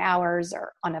together long hours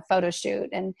or on a photo shoot.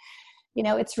 And,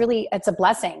 it's a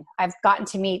blessing. I've gotten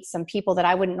to meet some people that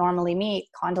I wouldn't normally meet: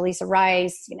 Condoleezza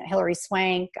Rice, Hilary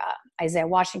Swank, Isaiah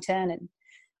Washington, and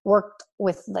worked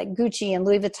with like Gucci and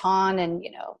Louis Vuitton and,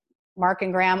 Mark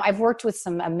and Graham. I've worked with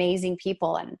some amazing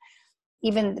people, and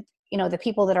even, the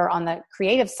people that are on the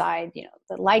creative side,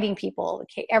 the lighting people,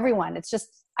 everyone. It's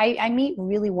just, I meet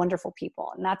really wonderful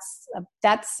people, and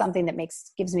that's something that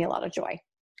gives me a lot of joy.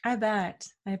 I bet.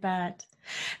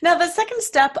 Now, the second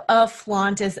step of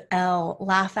flaunt is L,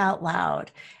 laugh out loud.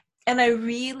 And I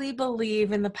really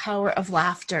believe in the power of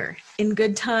laughter in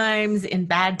good times, in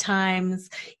bad times,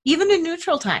 even in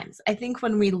neutral times. I think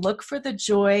when we look for the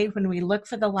joy, when we look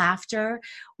for the laughter,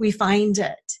 we find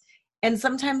it. And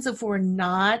sometimes if we're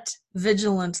not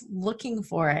vigilant looking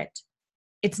for it,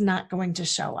 it's not going to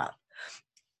show up.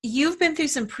 You've been through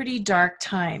some pretty dark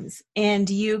times, and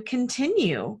you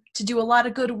continue to do a lot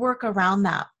of good work around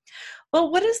that.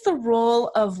 Well, what is the role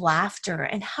of laughter,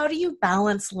 and how do you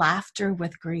balance laughter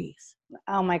with grief?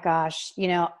 Oh my gosh.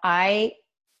 If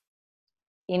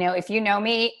you know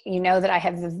me, you know that I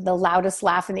have the loudest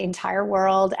laugh in the entire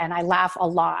world, and I laugh a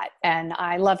lot, and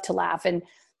I love to laugh. And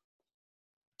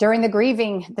during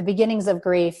the beginnings of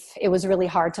grief, it was really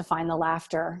hard to find the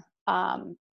laughter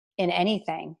in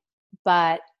anything.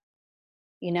 But,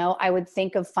 I would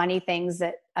think of funny things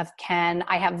of Ken.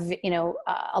 I have,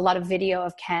 a lot of video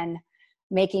of Ken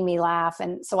making me laugh.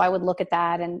 And so I would look at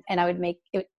that, and I would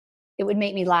it would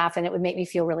make me laugh, and it would make me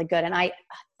feel really good. And I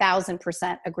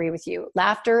 1,000% agree with you.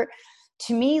 To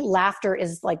me, laughter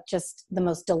is like just the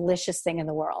most delicious thing in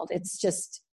the world. It's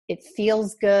just, it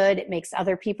feels good. It makes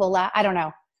other people laugh. I don't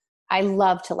know. I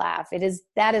love to laugh.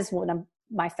 That is one of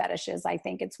my fetishes. I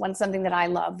think it's something that I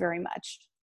love very much.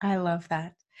 I love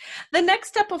that. The next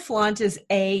step of flaunt is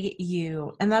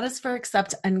AU, and that is for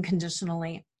accept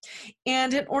unconditionally.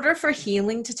 And in order for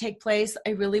healing to take place,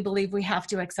 I really believe we have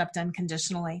to accept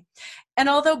unconditionally. And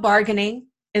although bargaining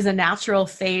is a natural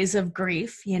phase of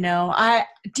grief,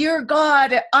 dear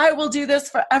God, I will do this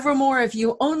forevermore if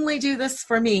you only do this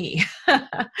for me.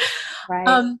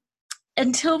 Right.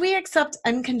 Until we accept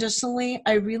unconditionally,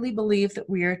 I really believe that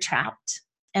we are trapped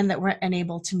and that we're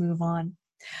unable to move on.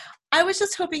 I was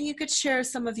just hoping you could share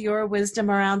some of your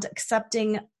wisdom around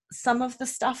accepting some of the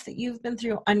stuff that you've been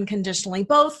through unconditionally,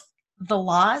 both the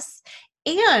loss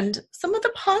and some of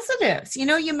the positives.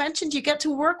 You mentioned you get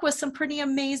to work with some pretty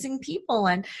amazing people,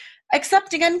 and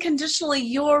accepting unconditionally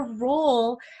your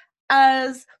role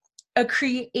as a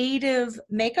creative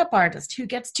makeup artist who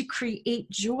gets to create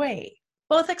joy,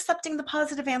 both accepting the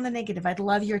positive and the negative. I'd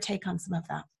love your take on some of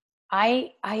that.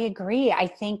 I agree. I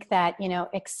think that,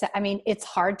 it's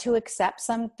hard to accept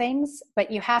some things, but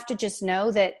you have to just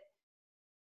know that,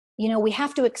 we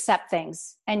have to accept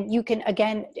things. And you can,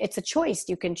 again, it's a choice.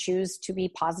 You can choose to be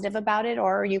positive about it,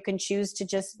 or you can choose to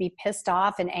just be pissed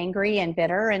off and angry and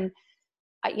bitter. And,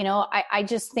 I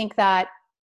just think that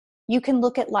you can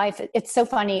look at life. It's so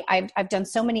funny. I've done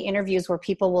so many interviews where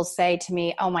people will say to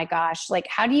me, oh my gosh, like,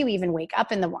 how do you even wake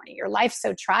up in the morning? Your life's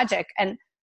so tragic. And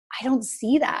I don't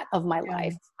see that of my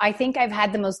life. I think I've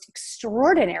had the most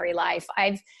extraordinary life.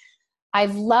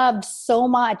 I've loved so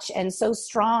much and so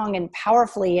strong and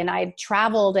powerfully, and I've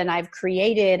traveled and I've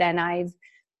created and I've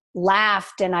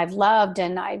laughed and I've loved,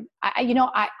 and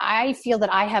I feel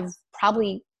that I have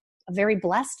probably a very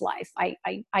blessed life. I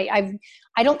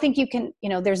don't think you can,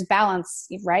 there's balance,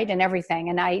 right, in everything.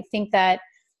 And I think that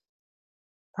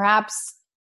perhaps,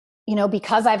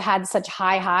 because I've had such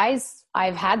high highs,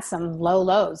 I've had some low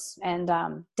lows, and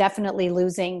definitely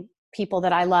losing people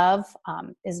that I love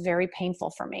is very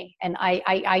painful for me. And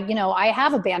I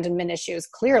have abandonment issues.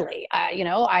 Clearly,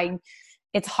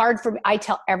 it's hard for me. I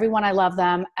tell everyone I love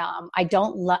them.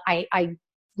 I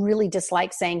really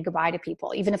dislike saying goodbye to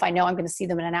people, even if I know I'm going to see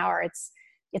them in an hour.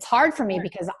 It's hard for me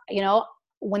because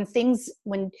when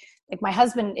like my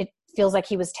husband, it feels like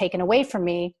he was taken away from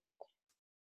me.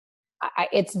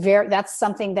 That's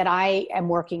something that I am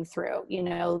working through,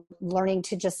 learning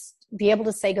to just be able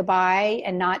to say goodbye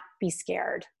and not be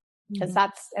scared, because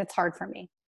it's hard for me.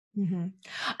 Mm-hmm.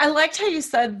 I liked how you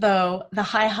said, though, the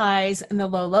high highs and the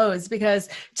low lows, because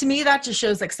to me, that just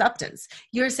shows acceptance.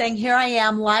 You're saying, here I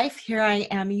am, life, here I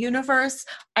am, universe.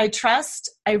 I trust,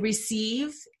 I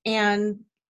receive, and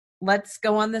let's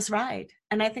go on this ride.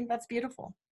 And I think that's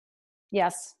beautiful.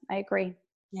 Yes, I agree.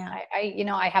 Yeah.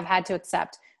 I have had to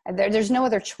accept there's no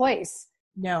other choice.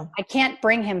 No, I can't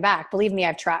bring him back. Believe me,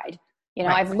 I've tried. Right.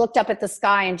 I've looked up at the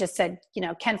sky and just said,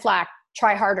 Ken Flack,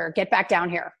 try harder, get back down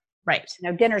here. Right.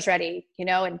 Dinner's ready,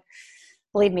 and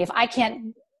believe me, if I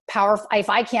can't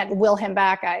will him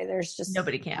back, there's just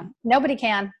nobody can. Nobody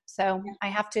can. So I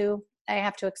have to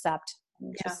accept.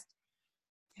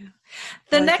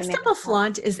 The next step of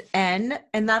flaunt is N,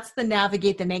 and that's the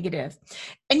navigate the negative.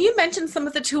 And you mentioned some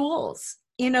of the tools,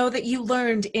 that you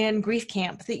learned in Grief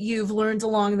Camp, that you've learned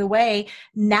along the way,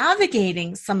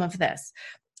 navigating some of this.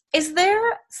 Is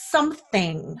there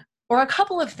something or a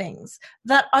couple of things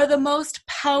that are the most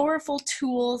powerful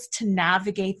tools to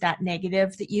navigate that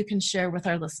negative that you can share with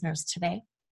our listeners today?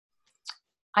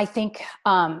 I think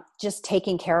just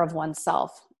taking care of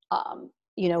oneself,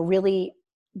 really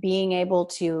being able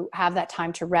to have that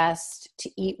time to rest, to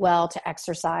eat well, to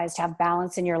exercise, to have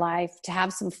balance in your life, to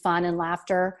have some fun and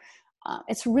laughter.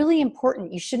 It's really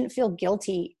important. You shouldn't feel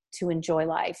guilty to enjoy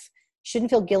life. You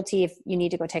shouldn't feel guilty if you need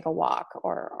to go take a walk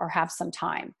or have some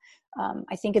time.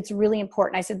 I think it's really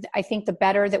important. I think the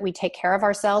better that we take care of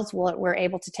ourselves, we're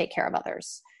able to take care of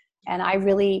others. And I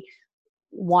really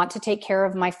want to take care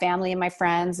of my family and my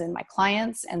friends and my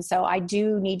clients. And so I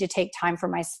do need to take time for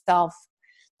myself.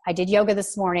 I did yoga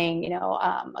this morning,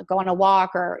 go on a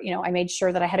walk, or, I made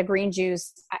sure that I had a green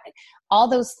juice. All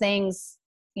those things,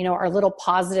 are little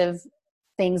positive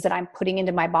things that I'm putting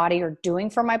into my body or doing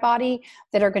for my body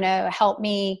that are going to help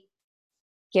me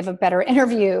give a better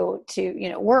interview,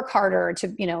 to, work harder,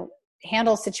 to,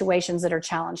 handle situations that are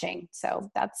challenging.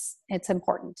 So it's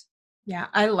important. Yeah,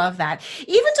 I love that.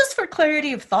 Even just for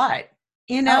clarity of thought,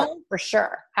 Oh, for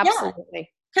sure.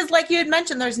 Absolutely. Because like you had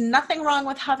mentioned, there's nothing wrong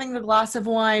with having the glass of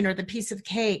wine or the piece of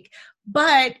cake.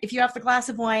 But if you have the glass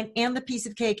of wine and the piece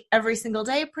of cake every single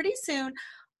day, pretty soon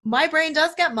my brain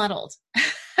does get muddled.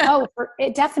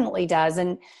 It definitely does.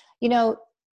 And,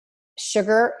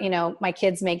 sugar, my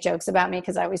kids make jokes about me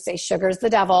because I always say sugar's the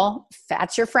devil,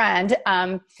 fat's your friend.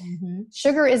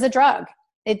 Sugar is a drug.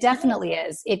 It definitely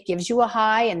is. It gives you a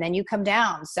high and then you come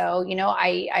down. So,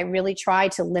 I really try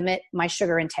to limit my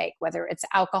sugar intake, whether it's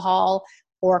alcohol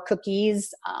or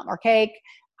cookies or cake.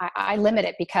 I limit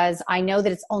it because I know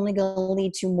that it's only going to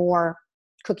lead to more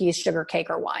cookies, sugar, cake,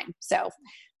 or wine. So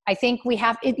I think we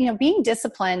have, being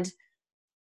disciplined,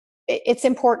 it's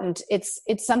important. It's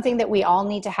something that we all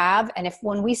need to have. And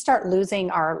when we start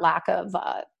losing our lack of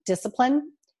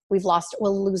discipline,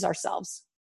 we'll lose ourselves.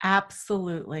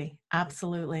 Absolutely.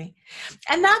 Absolutely.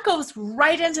 And that goes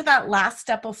right into that last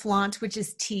step of flaunt, which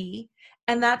is T,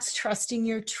 and that's trusting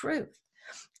your truth.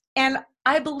 And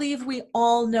I believe we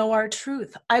all know our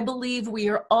truth. I believe we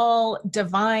are all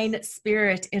divine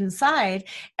spirit inside,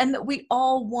 and that we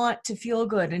all want to feel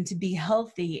good and to be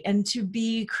healthy and to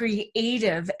be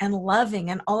creative and loving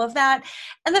and all of that.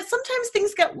 And that sometimes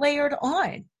things get layered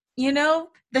on.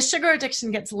 The sugar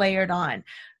addiction gets layered on.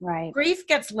 Right. Grief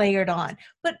gets layered on.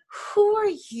 But who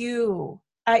are you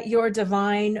at your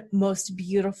divine, most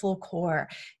beautiful core?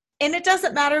 And it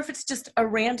doesn't matter if it's just a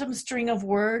random string of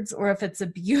words or if it's a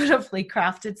beautifully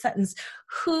crafted sentence.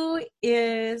 Who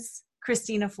is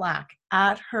Christina Flack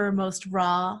at her most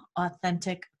raw,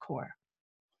 authentic core?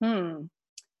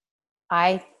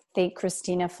 I think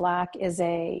Christina Flack is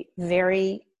a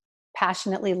very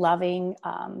passionately loving,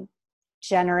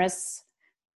 generous,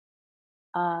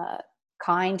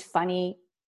 kind, funny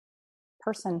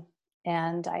person.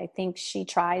 And I think she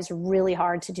tries really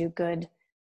hard to do good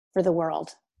for the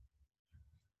world.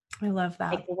 I love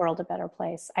that. Make the world a better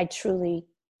place.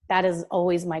 That is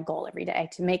always my goal every day,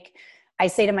 I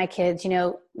say to my kids,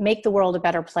 make the world a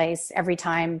better place every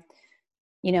time,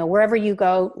 wherever you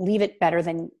go, leave it better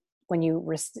than when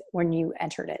you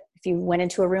entered it. If you went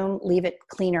into a room, leave it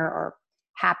cleaner or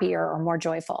happier or more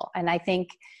joyful. And I think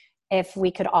if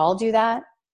we could all do that,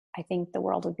 I think the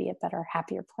world would be a better,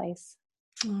 happier place.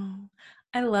 Oh,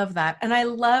 I love that. And I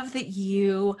love that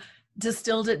you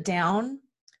distilled it down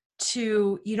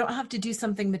to, you don't have to do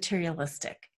something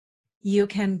materialistic. You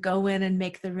can go in and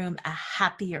make the room a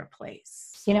happier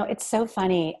place. It's so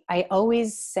funny. I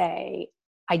always say,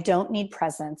 I don't need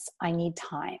presents. I need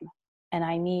time. And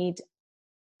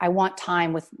I want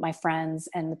time with my friends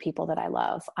and the people that I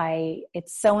love.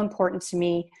 It's so important to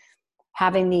me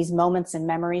having these moments and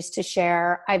memories to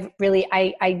share.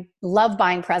 I love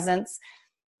buying presents,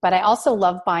 but I also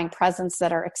love buying presents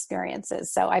that are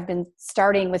experiences. So I've been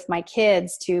starting with my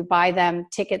kids to buy them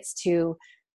tickets to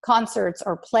concerts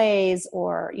or plays,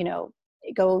 or,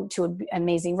 go to an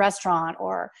amazing restaurant,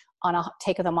 or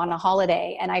take them on a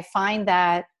holiday. And I find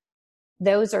that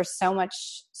those are so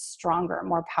much stronger,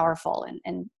 more powerful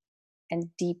and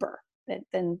deeper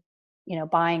than,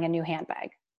 buying a new handbag.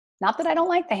 Not that I don't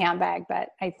like the handbag, but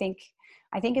I think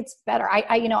it's better.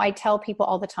 I tell people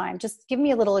all the time, just give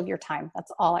me a little of your time.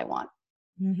 That's all I want.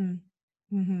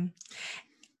 Mm-hmm. Mm-hmm.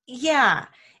 Yeah.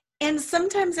 And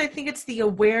sometimes I think it's the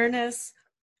awareness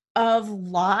of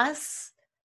loss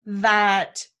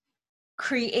that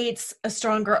creates a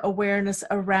stronger awareness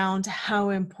around how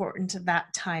important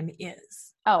that time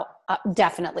is. Oh,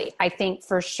 definitely. I think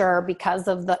for sure, because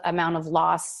of the amount of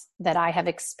loss that I have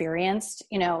experienced,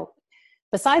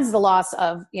 besides the loss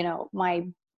of, my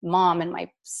mom and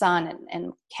my son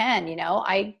and Ken,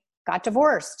 I got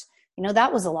divorced.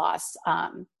 That was a loss.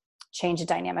 Change the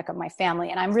dynamic of my family.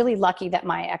 And I'm really lucky that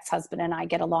my ex-husband and I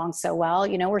get along so well.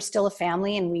 We're still a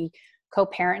family and we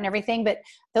co-parent and everything, but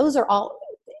those are all,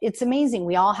 it's amazing.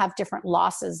 We all have different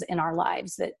losses in our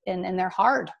lives and they're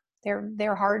hard.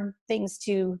 They're hard things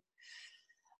to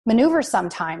maneuver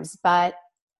sometimes, but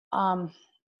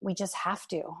we just have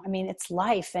to. I mean, it's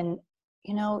life. And,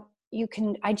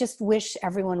 I just wish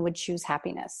everyone would choose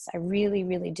happiness. I really,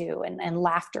 really do. And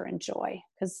laughter and joy,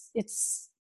 because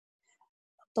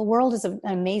the world is an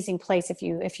amazing place if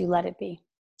you let it be.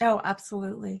 Oh,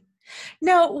 absolutely.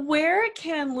 Now, where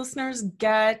can listeners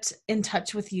get in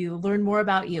touch with you, learn more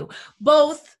about you,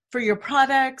 both for your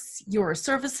products, your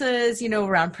services,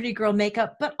 around Pretty Girl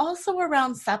Makeup, but also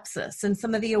around sepsis and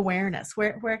some of the awareness?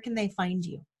 Where can they find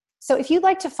you? So if you'd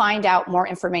like to find out more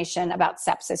information about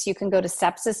sepsis, you can go to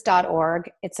sepsis.org.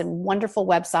 It's a wonderful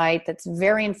website that's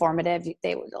very informative.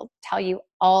 They will tell you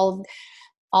all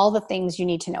the things you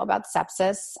need to know about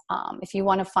sepsis. If you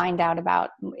want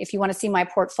to see my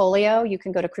portfolio, you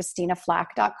can go to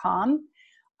ChristinaFlack.com.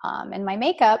 And my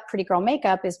makeup, Pretty Girl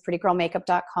Makeup, is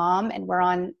prettygirlmakeup.com. And we're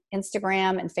on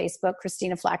Instagram and Facebook,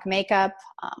 Christina Flack Makeup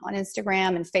on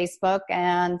Instagram and Facebook.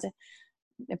 And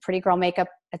Pretty Girl Makeup,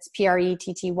 it's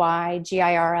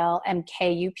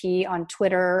PrettyGirlMkup on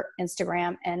Twitter,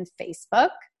 Instagram, and Facebook.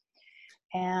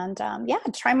 And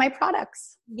try my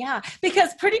products. Yeah,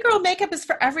 because Pretty Girl Makeup is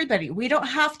for everybody. We don't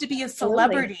have to be a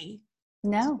celebrity.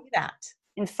 No. To do that.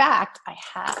 In fact, I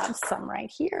have some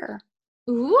right here.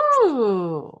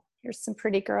 Ooh. Here's some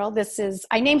Pretty Girl.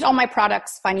 I named all my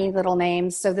products funny little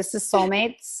names. So this is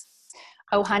Soulmates.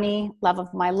 Oh Honey, Love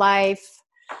of My Life.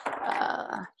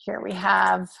 Here we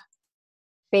have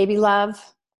Baby Love,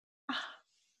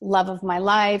 Love of My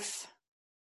Life,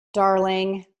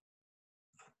 Darling,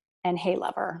 and Hey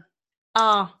Lover.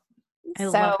 Oh, I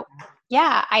love that.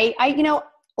 Yeah,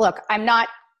 look, I'm not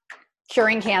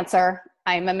curing cancer.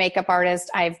 I'm a makeup artist.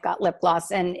 I've got lip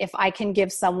gloss. And if I can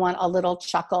give someone a little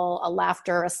chuckle, a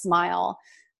laughter, a smile,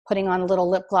 putting on a little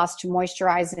lip gloss to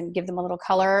moisturize and give them a little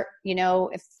color,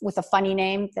 if with a funny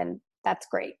name, then that's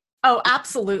great. Oh,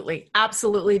 absolutely.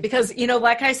 Absolutely. Because,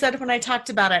 like I said, when I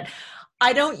talked about it,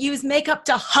 I don't use makeup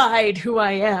to hide who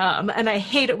I am. And I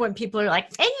hate it when people are like,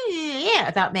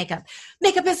 about makeup.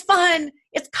 Makeup is fun.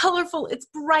 It's colorful. It's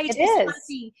bright. It's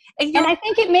fuzzy. And I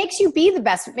think it makes you be the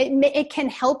best. It can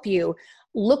help you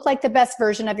look like the best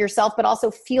version of yourself, but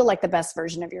also feel like the best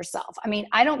version of yourself. I mean,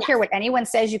 I don't care what anyone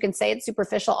says. You can say it's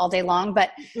superficial all day long, but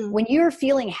when you're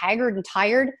feeling haggard and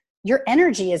tired, your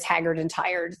energy is haggard and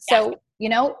tired. So,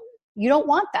 you don't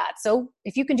want that. So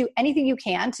if you can do anything you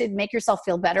can to make yourself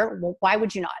feel better, well, why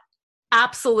would you not?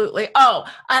 Absolutely. Oh,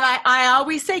 and I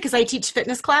always say, because I teach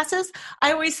fitness classes,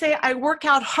 I always say I work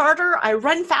out harder, I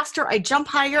run faster, I jump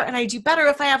higher, and I do better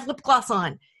if I have lip gloss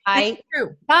on.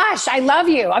 True. Gosh, I love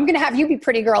you. I'm going to have you be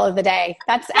Pretty Girl of the Day.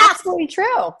 That's absolutely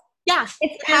true. Yeah.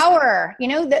 It's power.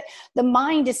 The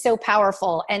mind is so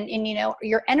powerful, and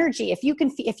your energy, if you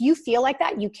feel like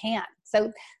that, you can.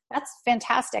 So that's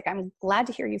fantastic. I'm glad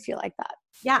to hear you feel like that.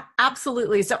 Yeah,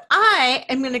 absolutely. So I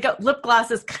am going to go, lip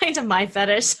gloss is kind of my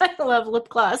fetish. I love lip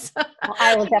gloss. Well,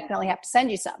 I will definitely have to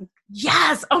send you some.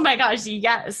 Yes. Oh my gosh.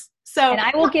 Yes. So, and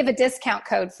I will give a discount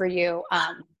code for you,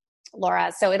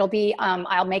 Laura. So it'll be,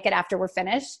 I'll make it after we're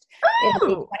finished. It'll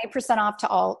be 20% off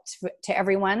to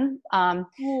everyone,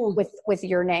 with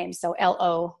your name. So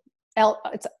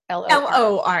it's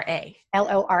LORA.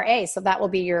 LORA. So that will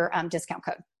be your discount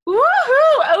code. Woohoo!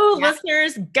 Oh, yeah.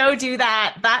 Listeners, go do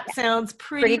that. That sounds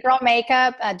Pretty Girl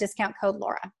Makeup, discount code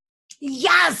Laura.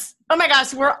 Yes! Oh my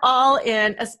gosh, we're all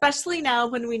in, especially now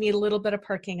when we need a little bit of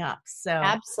perking up. So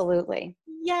absolutely.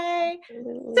 Yay.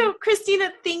 Absolutely. So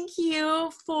Christina, thank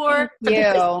you for the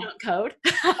discount code.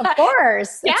 Of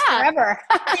course. It's forever.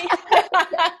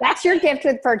 That's your gift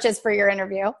with purchase for your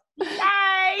interview.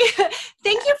 Yay!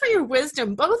 Thank you for your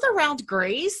wisdom, both around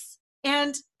grace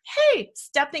and, hey,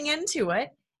 stepping into it,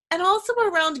 and also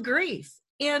around grief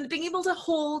and being able to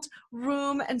hold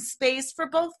room and space for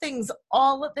both things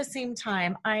all at the same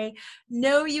time. I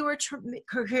know you are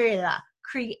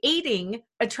creating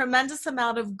a tremendous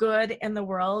amount of good in the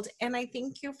world, and I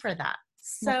thank you for that.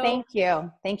 So well, thank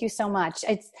you. Thank you so much.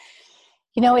 It's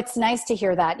nice to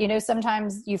hear that.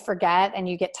 Sometimes you forget and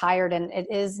you get tired, and it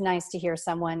is nice to hear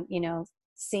someone,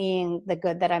 seeing the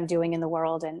good that I'm doing in the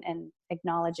world and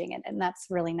acknowledging it. And that's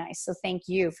really nice. So thank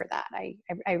you for that. I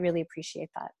really appreciate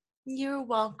that. You're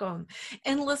welcome.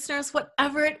 And listeners,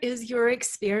 whatever it is you're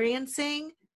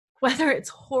experiencing, whether it's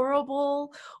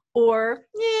horrible or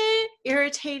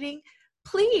irritating,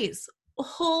 please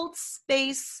hold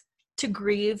space to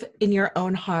grieve in your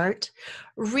own heart.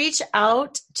 Reach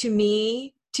out to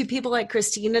me, to people like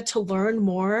Christina, to learn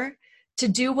more, to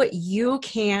do what you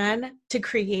can to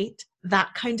create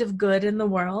that kind of good in the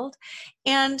world.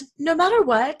 And no matter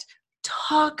what,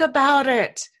 talk about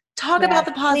it. Talk about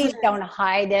the positive. Please don't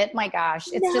hide it. My gosh,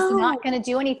 it's just not going to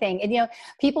do anything. And,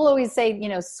 people always say,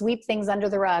 sweep things under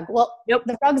the rug. Well,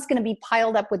 the rug's going to be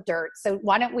piled up with dirt. So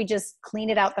why don't we just clean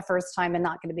it out the first time and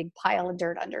not get a big pile of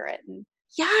dirt under it? And,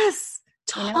 yes.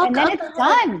 And then it's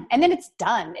done. And then it's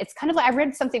done. It's kind of like, I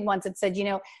read something once that said,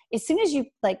 as soon as you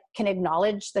can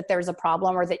acknowledge that there's a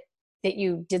problem or that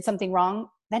you did something wrong,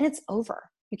 then it's over.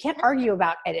 You can't argue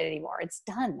about it anymore. It's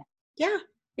done. Yeah.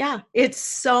 Yeah. It's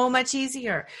so much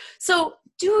easier. So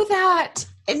do that.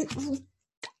 And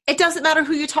it doesn't matter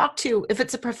who you talk to. If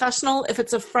it's a professional, if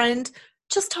it's a friend,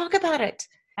 just talk about it.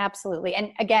 Absolutely.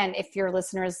 And again, if your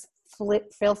listeners,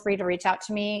 feel free to reach out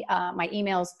to me. My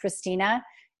email is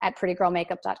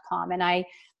Christina@prettygirlmakeup.com. And I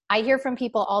hear from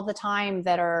people all the time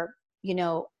that are,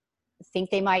 think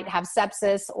they might have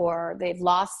sepsis or they've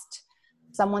lost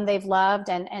someone they've loved.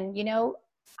 And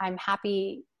I'm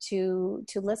happy to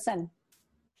listen.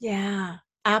 Yeah,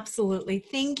 absolutely.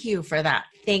 Thank you for that.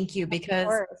 Thank you, because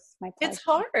it's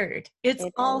hard. It's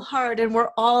all hard, and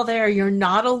we're all there. You're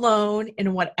not alone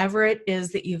in whatever it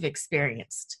is that you've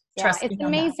experienced. Yeah, trust me, it's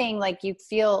amazing. Like, you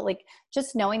feel like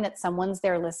just knowing that someone's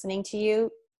there listening to you,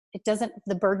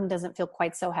 the burden doesn't feel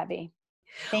quite so heavy.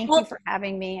 Thank you for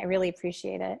having me. I really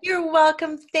appreciate it. You're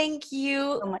welcome. Thank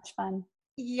you. So much fun.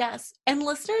 Yes. And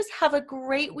listeners, have a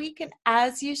great week. And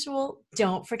as usual,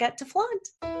 don't forget to flaunt.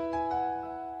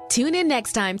 Tune in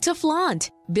next time to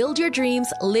Flaunt. Build your dreams,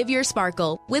 live your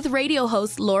sparkle with radio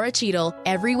host Laura Cheadle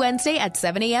every Wednesday at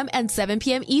 7 a.m. and 7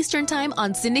 p.m. Eastern Time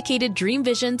on syndicated Dream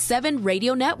Vision 7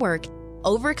 radio network.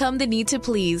 Overcome the need to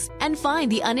please and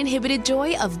find the uninhibited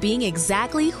joy of being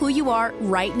exactly who you are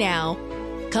right now.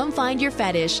 Come find your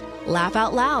fetish, laugh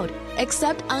out loud,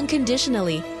 accept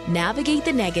unconditionally, navigate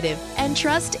the negative, and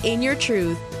trust in your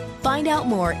truth. Find out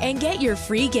more and get your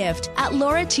free gift at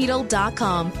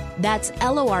lauracheadle.com. That's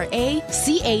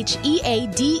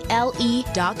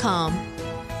LORACHEADLE.com.